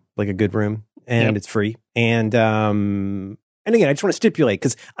balcony, like a good room, and it's free. And again, I just want to stipulate,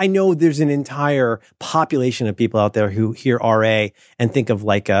 because I know there's an entire population of people out there who hear RA and think of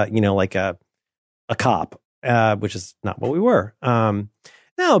like a cop, which is not what we were.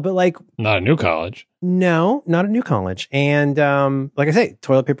 No, but not a New College. No, not a New College. And like I say,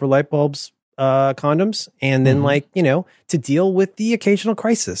 toilet paper, light bulbs, condoms, and then to deal with the occasional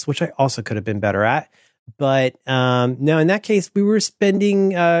crisis, which I also could have been better at. But no, in that case, we were spending,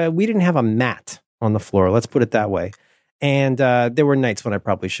 we didn't have a mat on the floor. Let's put it that way. And there were nights when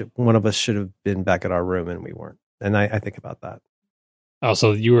one of us should have been back at our room and we weren't. And I think about that. Oh,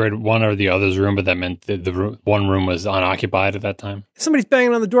 so you were at one or the other's room, but that meant the one room was unoccupied at that time? If somebody's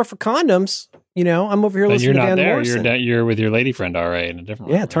banging on the door for condoms, I'm over here listening to Van Morrison. You're with your lady friend, RA, in a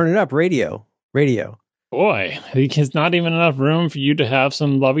different room. Yeah, turn it up. Radio. Boy, there's not even enough room for you to have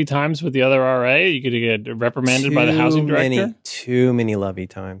some lovey times with the other RA. You could get reprimanded by the housing director. Too many lovey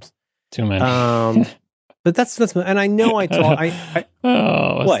times. Too many. But that's and I know I told that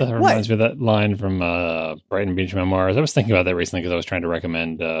reminds me of that line from Brighton Beach Memoirs. I was thinking about that recently because I was trying to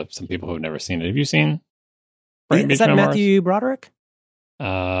recommend some people who've never seen it. Have you seen Brighton Beach Memoirs? Matthew Broderick?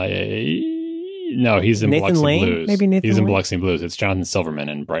 No, he's in Nathan Biloxi Lane? Blues. Maybe Nathan He's in Lane? Biloxi Blues. It's Jonathan Silverman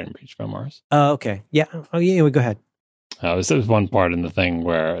in Brighton Beach Memoirs. Oh, okay. Yeah. Oh, yeah. Go ahead. There's one part in the thing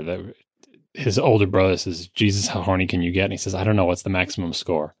where his older brother says, "Jesus, how horny can you get?" And he says, "I don't know. What's the maximum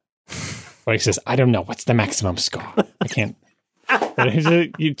score?" But he says, "I don't know. What's the maximum score? I can't."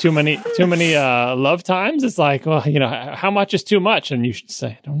 Too many love times. It's like, well, how much is too much? And you should say,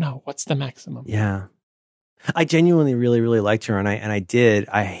 "I don't know. What's the maximum?" Yeah. I genuinely really, really liked her. And I did,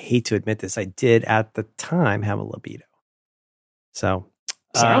 I hate to admit this, I did at the time have a libido. So.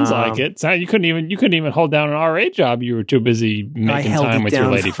 Sounds like it. So you couldn't even hold down an RA job. You were too busy making time with your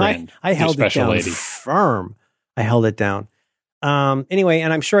lady friend. I held it down firm. I held it down. Anyway,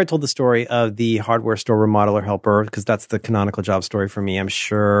 and I'm sure I told the story of the hardware store remodeler helper, because that's the canonical job story for me. I'm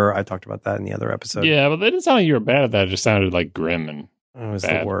sure I talked about that in the other episode. Yeah, but it didn't sound like you were bad at that. It just sounded like grim and it was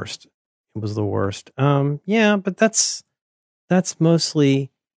bad. The worst. It was the worst. Yeah, but that's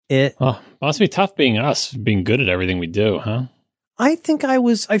mostly it. Oh, must be tough being us, being good at everything we do, huh? I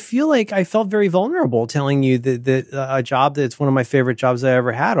feel like I felt very vulnerable telling you that a job that's one of my favorite jobs I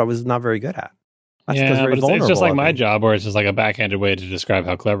ever had, I was not very good at. But it's just like my job, where it's just like a backhanded way to describe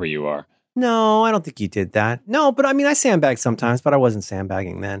how clever you are. No, I don't think you did that. No, but I mean, I sandbag sometimes, but I wasn't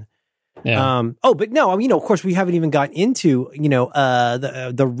sandbagging then. Yeah. But no, of course, we haven't even gotten into,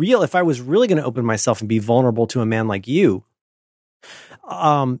 the real, if I was really going to open myself and be vulnerable to a man like you,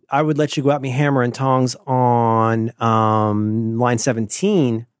 I would let you go at me hammer and tongs on line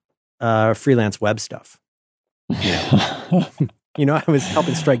 17, freelance web stuff. I was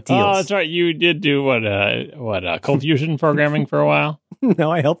helping strike deals. Oh, that's right. You did do Cold Fusion programming for a while.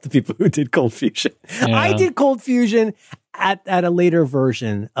 No, I helped the people who did Cold Fusion. Yeah. I did Cold Fusion at a later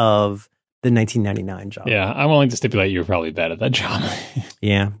version of the 1999 job. Yeah, I'm willing to stipulate you were probably bad at that job.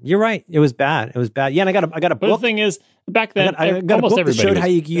 Yeah, you're right. It was bad. Yeah, and I got a But book. the thing is, back then, I got a almost book that everybody showed how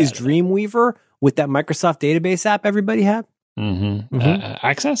you could use bad at Dreamweaver with that Microsoft database app everybody had. it. Mm-hmm.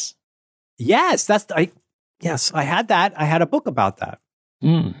 Access? Yes, yes, I had that. I had a book about that.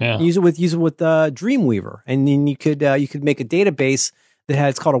 Yeah. Use it with Dreamweaver, and then you could make a database that had,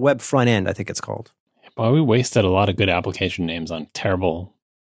 it's called a web front end, I think it's called. Boy, we wasted a lot of good application names on terrible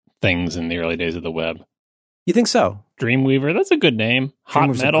things in the early days of the web. You think so? Dreamweaver, that's a good name. Hot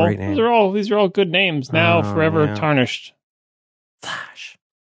Dreamweaver's a Metal, great name. these are all good names. Now forever tarnished. Flash.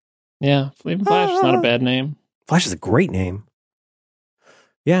 Yeah, even Flash is not a bad name. Flash is a great name.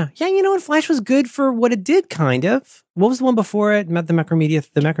 Yeah. You know what? Flash was good for what it did, kind of. What was the one before it? The Macromedia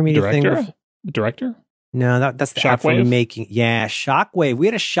thing. Director? No, that's the app for Shockwave? making. Yeah, Shockwave. We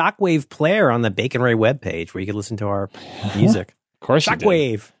had a Shockwave player on the Bacon Ray webpage where you could listen to our music. Of course you did.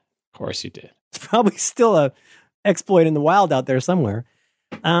 Shockwave. Of course you did. It's probably still a exploit in the wild out there somewhere.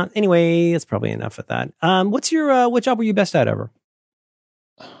 Anyway, that's probably enough of that. What job were you best at ever?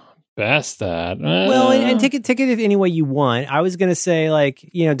 Best at Well, and take it any way you want. I was gonna say,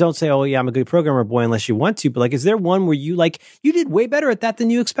 don't say, "Oh yeah, I'm a good programmer, boy," unless you want to. But is there one where you did way better at that than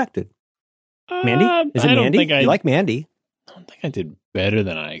you expected? Mandy, is it Mandy? You like Mandy? I don't think I did better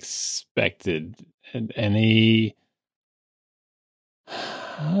than I expected. Any?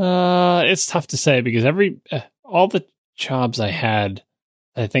 It's tough to say because all the jobs I had,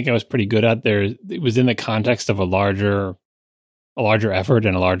 I think I was pretty good at. It was in the context of a larger effort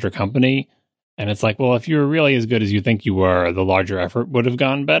and a larger company. And it's like, well, if you were really as good as you think you were, the larger effort would have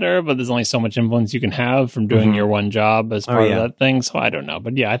gone better, but there's only so much influence you can have from doing your one job as part of that thing. So I don't know.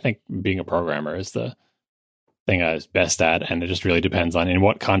 But yeah, I think being a programmer is the thing I was best at. And it just really depends on in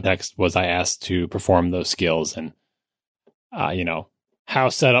what context was I asked to perform those skills and, how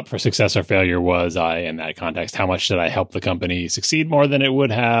set up for success or failure was I in that context? How much did I help the company succeed more than it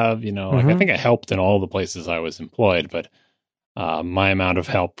would have? I think I helped in all the places I was employed, but my amount of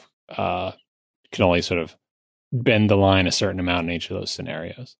help can only sort of bend the line a certain amount in each of those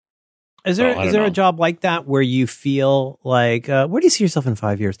scenarios. Is there a job like that where you feel like, where do you see yourself in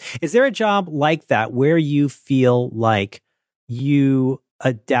 5 years? Is there a job like that where you feel like you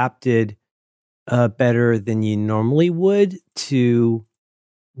adapted better than you normally would to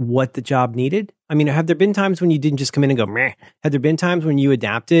what the job needed? I mean, have there been times when you didn't just come in and go, meh? Have there been times when you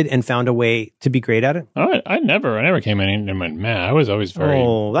adapted and found a way to be great at it? Oh, I never came in and went, man, I was always very...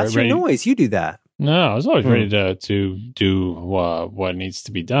 Oh, that's very your ready. noise. You do that. No, I was always ready to do what needs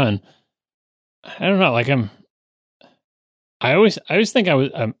to be done. I don't know. I always think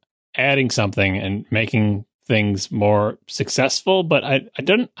I'm adding something and making things more successful, but I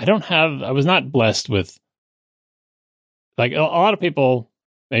was not blessed with a lot of people.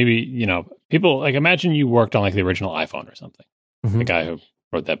 Maybe, people imagine you worked on the original iPhone or something. The guy who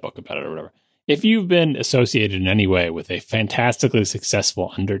wrote that book about it or whatever. If you've been associated in any way with a fantastically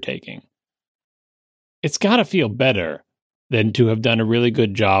successful undertaking, it's got to feel better than to have done a really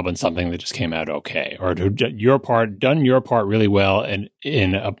good job on something that just came out okay, or to have done your part really well and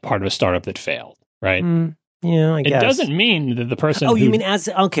in a part of a startup that failed, right? Yeah, I guess. It doesn't mean that the person. Oh, you mean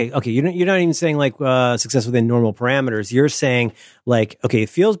okay? You're not even saying success within normal parameters. You're saying okay, it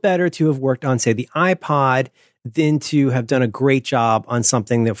feels better to have worked on, say, the iPod than to have done a great job on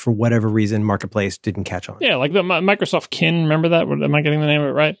something that, for whatever reason, Marketplace didn't catch on. Yeah, like the Microsoft Kin. Remember that? Am I getting the name of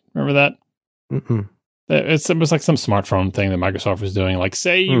it right? Remember that? Mm-mm. It was like some smartphone thing that Microsoft was doing.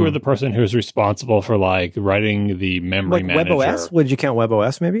 Say you were the person who was responsible for writing the memory manager. WebOS? Would you count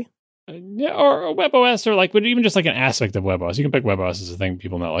WebOS maybe? Yeah, or WebOS, or but even just an aspect of WebOS. You can pick WebOS as a thing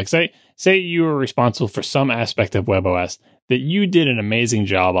people know. Say you were responsible for some aspect of WebOS that you did an amazing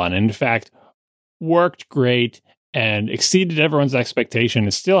job on, and in fact worked great and exceeded everyone's expectation.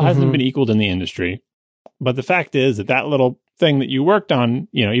 It still hasn't been equaled in the industry. But the fact is that little thing that you worked on,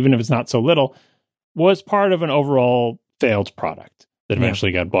 even if it's not so little, was part of an overall failed product that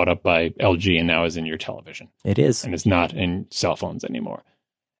eventually got bought up by LG and now is in your television. It is. And it's not in cell phones anymore.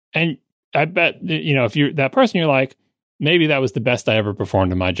 And I bet, if you're that person, you're like, maybe that was the best I ever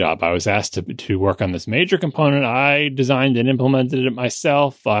performed in my job. I was asked to work on this major component. I designed and implemented it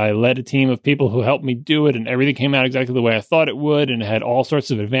myself. I led a team of people who helped me do it, and everything came out exactly the way I thought it would, and it had all sorts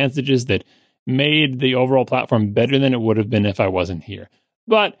of advantages that made the overall platform better than it would have been if I wasn't here.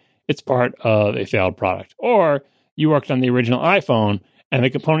 But it's part of a failed product. Or you worked on the original iPhone, and the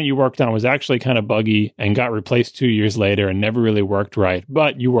component you worked on was actually kind of buggy and got replaced 2 years later and never really worked right,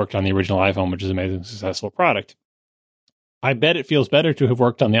 but you worked on the original iPhone, which is an amazing, successful product. I bet it feels better to have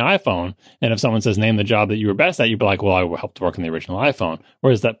worked on the iPhone. And if someone says, name the job that you were best at, you'd be like, well, I helped work on the original iPhone.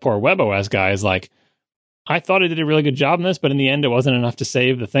 Whereas that poor WebOS guy is like, I thought I did a really good job in this, but in the end, it wasn't enough to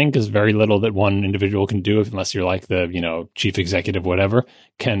save the thing because very little that one individual can do, unless you're like the, chief executive, whatever,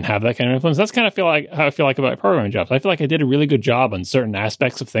 can have that kind of influence. That's kind of how I feel like about programming jobs. I feel like I did a really good job on certain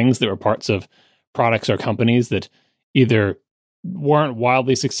aspects of things that were parts of products or companies that either weren't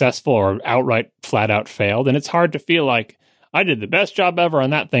wildly successful or outright flat out failed. And it's hard to feel like I did the best job ever on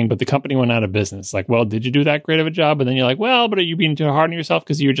that thing, but the company went out of business. Like, well, did you do that great of a job? And then you're like, well, but are you being too hard on yourself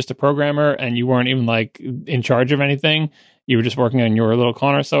because you were just a programmer and you weren't even like in charge of anything? You were just working on your little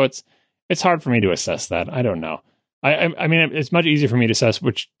corner. So it's hard for me to assess that. I don't know. I mean, it's much easier for me to assess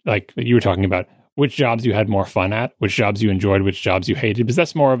which, like you were talking about, which jobs you had more fun at, which jobs you enjoyed, which jobs you hated, because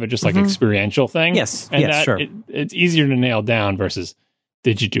that's more of a just like experiential thing. Yes, and yes, sure. It's easier to nail down versus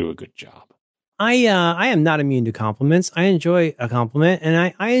did you do a good job? I am not immune to compliments. I enjoy a compliment,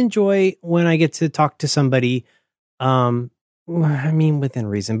 and I enjoy when I get to talk to somebody, within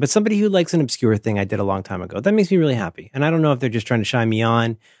reason, but somebody who likes an obscure thing I did a long time ago. That makes me really happy. And I don't know if they're just trying to shine me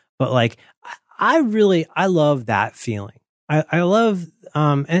on, but like, I love that feeling. I love,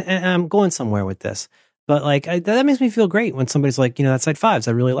 and I'm going somewhere with this, but like, that makes me feel great when somebody's like, that Site 5s,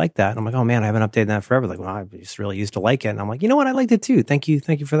 I really like that. And I'm like, oh man, I haven't updated that forever. Like, well, I just really used to like it. And I'm like, you know what? I liked it too. Thank you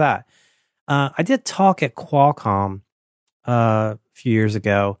for that. I did talk at Qualcomm a few years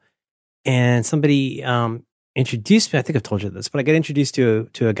ago, and somebody introduced me. I think I've told you this, but I got introduced to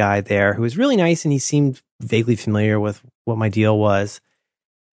a guy there who was really nice, and he seemed vaguely familiar with what my deal was.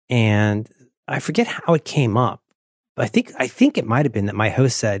 And I forget how it came up, but I think it might have been that my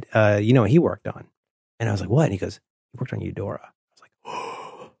host said, what he worked on, and I was like, what? And he goes, he worked on Eudora. I was like,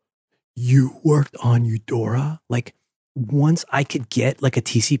 oh, you worked on Eudora? Like, once I could get like a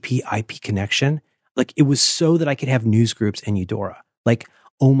TCP IP connection, like it was so that I could have news groups in Eudora. Like,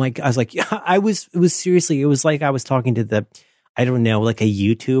 oh my God. I was like, yeah, it was seriously, it was like I was talking to I don't know, like a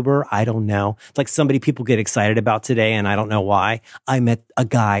YouTuber. I don't know. It's like somebody people get excited about today, and I don't know why. I met a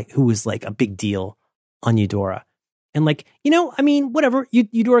guy who was like a big deal on Eudora. And like, whatever.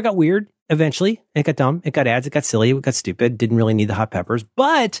 Eudora got weird eventually. It got dumb. It got ads. It got silly. It got stupid. Didn't really need the hot peppers.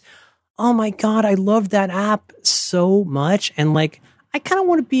 But oh my God, I loved that app so much. And like, I kind of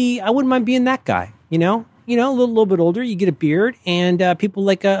want to I wouldn't mind being that guy, a little bit older, you get a beard, and people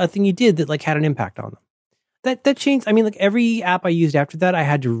like a thing you did that like had an impact on them. That changed. I mean, like every app I used after that, I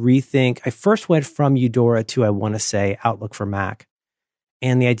had to rethink. I first went from Eudora to, I want to say, Outlook for Mac.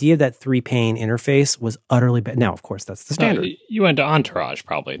 And the idea of that 3-pane interface was utterly bad. Now, of course, that's the standard. You went to Entourage,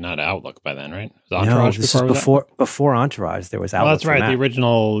 probably, not Outlook by then, right? Was Entourage before Entourage, there was Outlook. Oh, that's right, the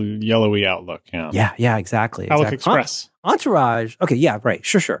original yellowy Outlook. Yeah, exactly. Outlook Express. Entourage. Okay, yeah, right.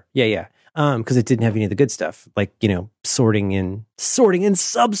 Sure. Yeah. Because it didn't have any of the good stuff, like, sorting and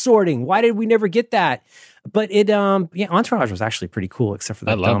subsorting. Why did we never get that? But Entourage was actually pretty cool, except for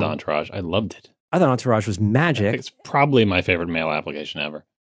that. I loved Entourage. I loved it. I thought Entourage was magic. I think it's probably my favorite mail application ever.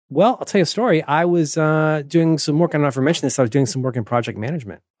 Well, I'll tell you a story. I was doing some work, I don't know if I mentioned this, I was doing some work in project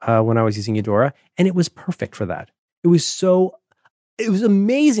management when I was using Eudora, and it was perfect for that. It was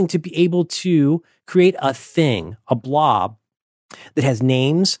amazing to be able to create a thing, a blob, that has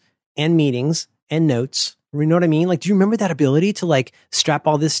names and meetings and notes. You know what I mean? Like, do you remember that ability to like strap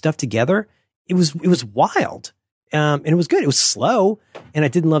all this stuff together? It was wild. And it was good. It was slow. And I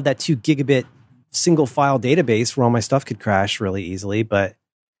didn't love that 2 gigabit single file database where all my stuff could crash really easily. But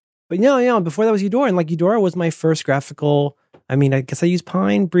before that was Eudora. And like Eudora was my first graphical. I mean, I guess I used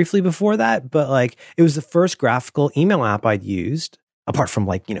Pine briefly before that, but like it was the first graphical email app I'd used, apart from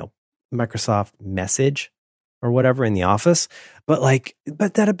like, Microsoft Message or whatever in the office. But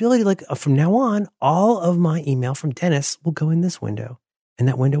that ability, like from now on, all of my email from Dennis will go in this window, and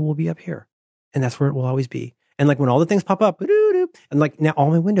that window will be up here. And that's where it will always be. And like when all the things pop up, and like now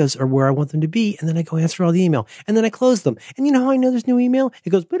all my windows are where I want them to be. And then I go answer all the email, and then I close them. And you know how I know there's new email? It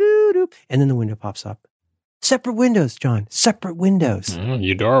goes, and then the window pops up. Separate windows, John, separate windows.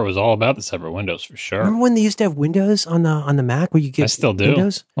 Eudora was all about the separate windows for sure. Remember when they used to have windows on the Mac where you get I still do.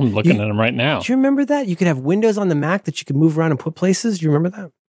 Windows? I'm looking at them right now. Do you remember that? You could have windows on the Mac that you could move around and put places. Do you remember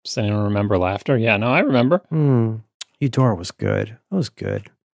that? Does anyone remember Laughter? Yeah, no, I remember. Eudora was good. That was good.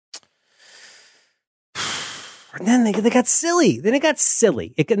 And then they got silly. Then it got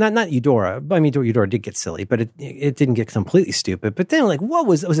silly. Not Eudora. I mean, Eudora did get silly, but it didn't get completely stupid. But then, like, what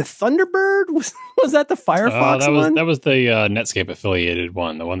was it? Thunderbird? Was that the Firefox one? That was the Netscape affiliated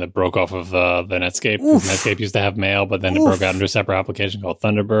one, the one that broke off of the Netscape. Netscape used to have mail, but then it broke out into a separate application called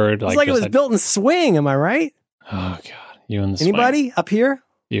Thunderbird. It's like it was built in Swing. Am I right? Oh God, you and the anybody swing. Up here?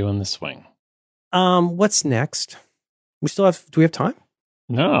 You and the Swing. What's next? Do we have time?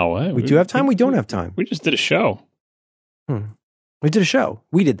 No, we do have time. We don't have time. We just did a show. We did a show.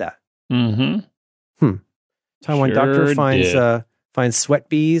 We did that. Taiwan doctor finds sweat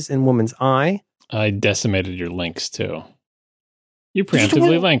bees in woman's eye. I decimated your links too. You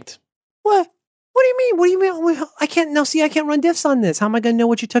preemptively linked. What? What do you mean? What do you mean? I can't now. See, I can't run diffs on this. How am I going to know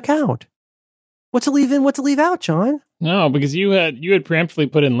what you took out? What to leave in? What to leave out, John? No, because you had preemptively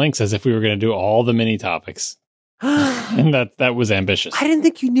put in links as if we were going to do all the mini topics. And that was ambitious. I didn't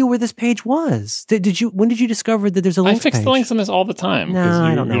think you knew where this page was. Did you? When did you discover that there's a link? I fix the links on this all the time. No,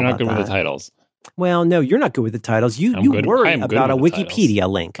 I don't know. You're not good with the titles. Well, no, you're not good with the titles. You worry about a Wikipedia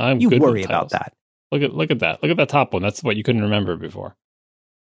link. You worry about that. Look at that. Look at that top one. That's what you couldn't remember before.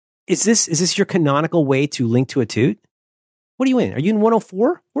 Is this your canonical way to link to a toot? What are you in? Are you in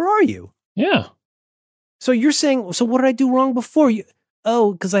 104? Where are you? Yeah. So you're saying, so what did I do wrong before?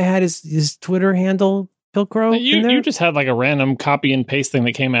 Because I had his Twitter handle, Pilcrow. You just had like a random copy and paste thing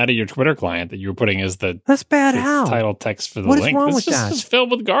that came out of your Twitter client that you were putting as that's bad. How title text for the what link? What's wrong with that? Just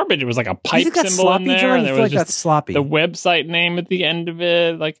filled with garbage. It was like a pipe symbol sloppy, in there. John? And there was just that's sloppy. The website name at the end of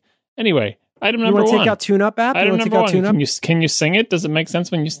it. Like anyway, item number one. You want to take out TuneUp app? Item number one. Can you sing it? Does it make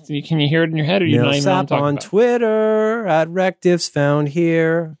sense when can you hear it in your head? Or you not even know what I'm talking on about? Twitter at Rectifs found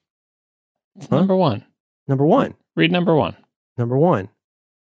here. Number one. Number one. Read number one. Number one.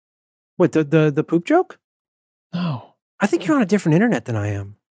 What, the poop joke? No. I think you're on a different internet than I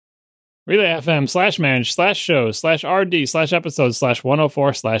am. Relay FM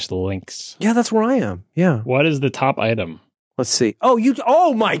 /manage/shows/RD/episodes/104/links. Yeah, that's where I am. Yeah. What is the top item? Let's see. Oh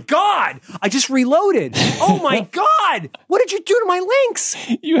my God. I just reloaded. Oh my God. What did you do to my links?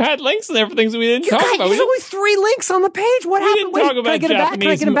 You had links there for things that we didn't talk about. There's only 3 links on the page. What happened? Didn't talk about can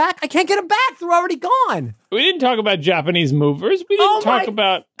I get them back? I can't get them back. They're already gone. We didn't talk about Japanese movers. We didn't talk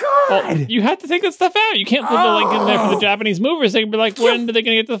about... God. Well, you have to take that stuff out. You can't put the link in there for the Japanese movers. They can be like, when are they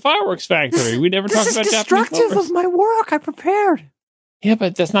going to get to the fireworks factory? We never talked about Japanese movers. This is destructive of my work. I prepared. Yeah,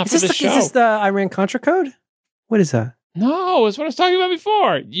 but that's not for the show. Is this the Iran-Contra code? What is that? No, it's what I was talking about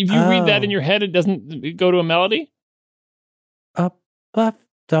before. If you read that in your head, it doesn't go to a melody? Up, left,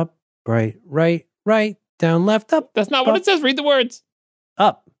 up, right, down, left, up. That's not what it says. Read the words.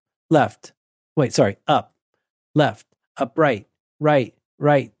 Up, left. Wait, sorry. Up, left, up, right,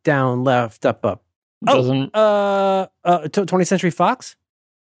 down, left, up. Doesn't. 20th Century Fox?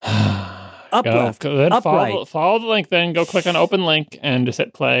 Up, left, go ahead, up, follow right. the link, then go click on open link and just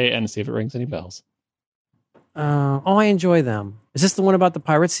hit play and see if it rings any bells. I enjoy them. Is this the one about the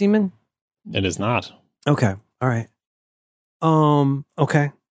pirate seaman? It is not. Okay. All right.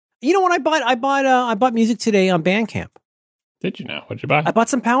 Okay. You know what I bought? I bought music today on Bandcamp. Did you know? What'd you buy? I bought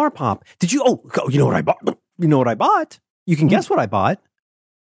some Power Pop. Did you? Oh, you know what I bought? You know what I bought? You can guess what I bought.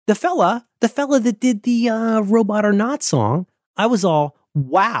 The fella that did the Robot or Not song. I was all,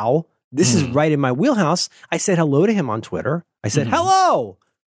 wow, this is right in my wheelhouse. I said hello to him on Twitter. I said, hello.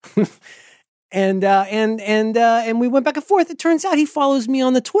 And we went back and forth. It turns out he follows me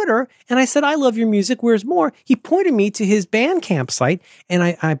on the Twitter, and I said, I love your music. Where's more? He pointed me to his Bandcamp site, and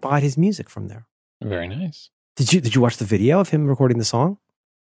I bought his music from there. Very nice. Did you watch the video of him recording the song?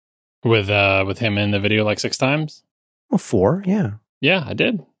 With him in the video like 6 times? Well, 4, yeah. Yeah, I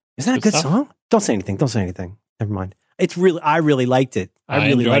did. Isn't that a good song? Don't say anything. Never mind. I really liked it. I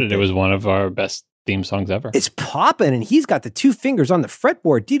really enjoyed it. It was one of our best theme songs ever. It's popping, and he's got the 2 fingers on the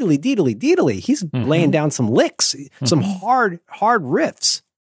fretboard. Deedly, deedly, deedly. He's laying down some licks, some hard riffs.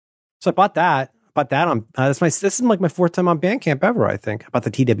 So I bought that. On this is like my 4th time on Bandcamp ever. I think I bought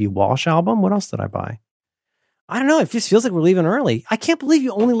the T.W. Walsh album. What else did I buy? I don't know. It just feels like we're leaving early. I can't believe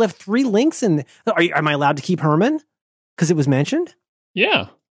you only left 3 links in. Am I allowed to keep Herman because it was mentioned? Yeah.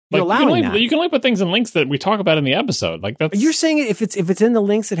 You're allowing that. You can only put things in links that we talk about in the episode. Like that's. You're saying if it's in the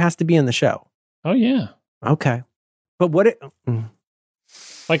links, it has to be in the show. Oh yeah. Okay. But what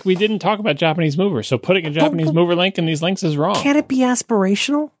like we didn't talk about Japanese movers, so putting a Japanese mover link in these links is wrong. Can't it be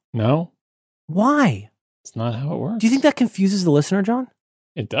aspirational? No. Why? It's not how it works. Do you think that confuses the listener, John?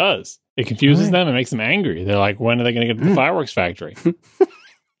 It does. It confuses them and makes them angry. They're like, when are they going to get to the fireworks factory?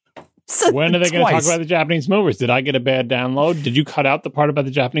 When are they going to talk about the Japanese movers? Did I get a bad download? Did you cut out the part about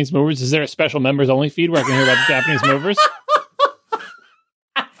the Japanese movers? Is there a special members only feed where I can hear about the Japanese movers?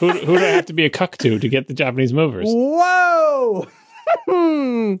 Who do I have to be a cuck to get the Japanese movers? Whoa!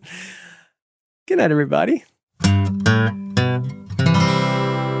 Good night, everybody.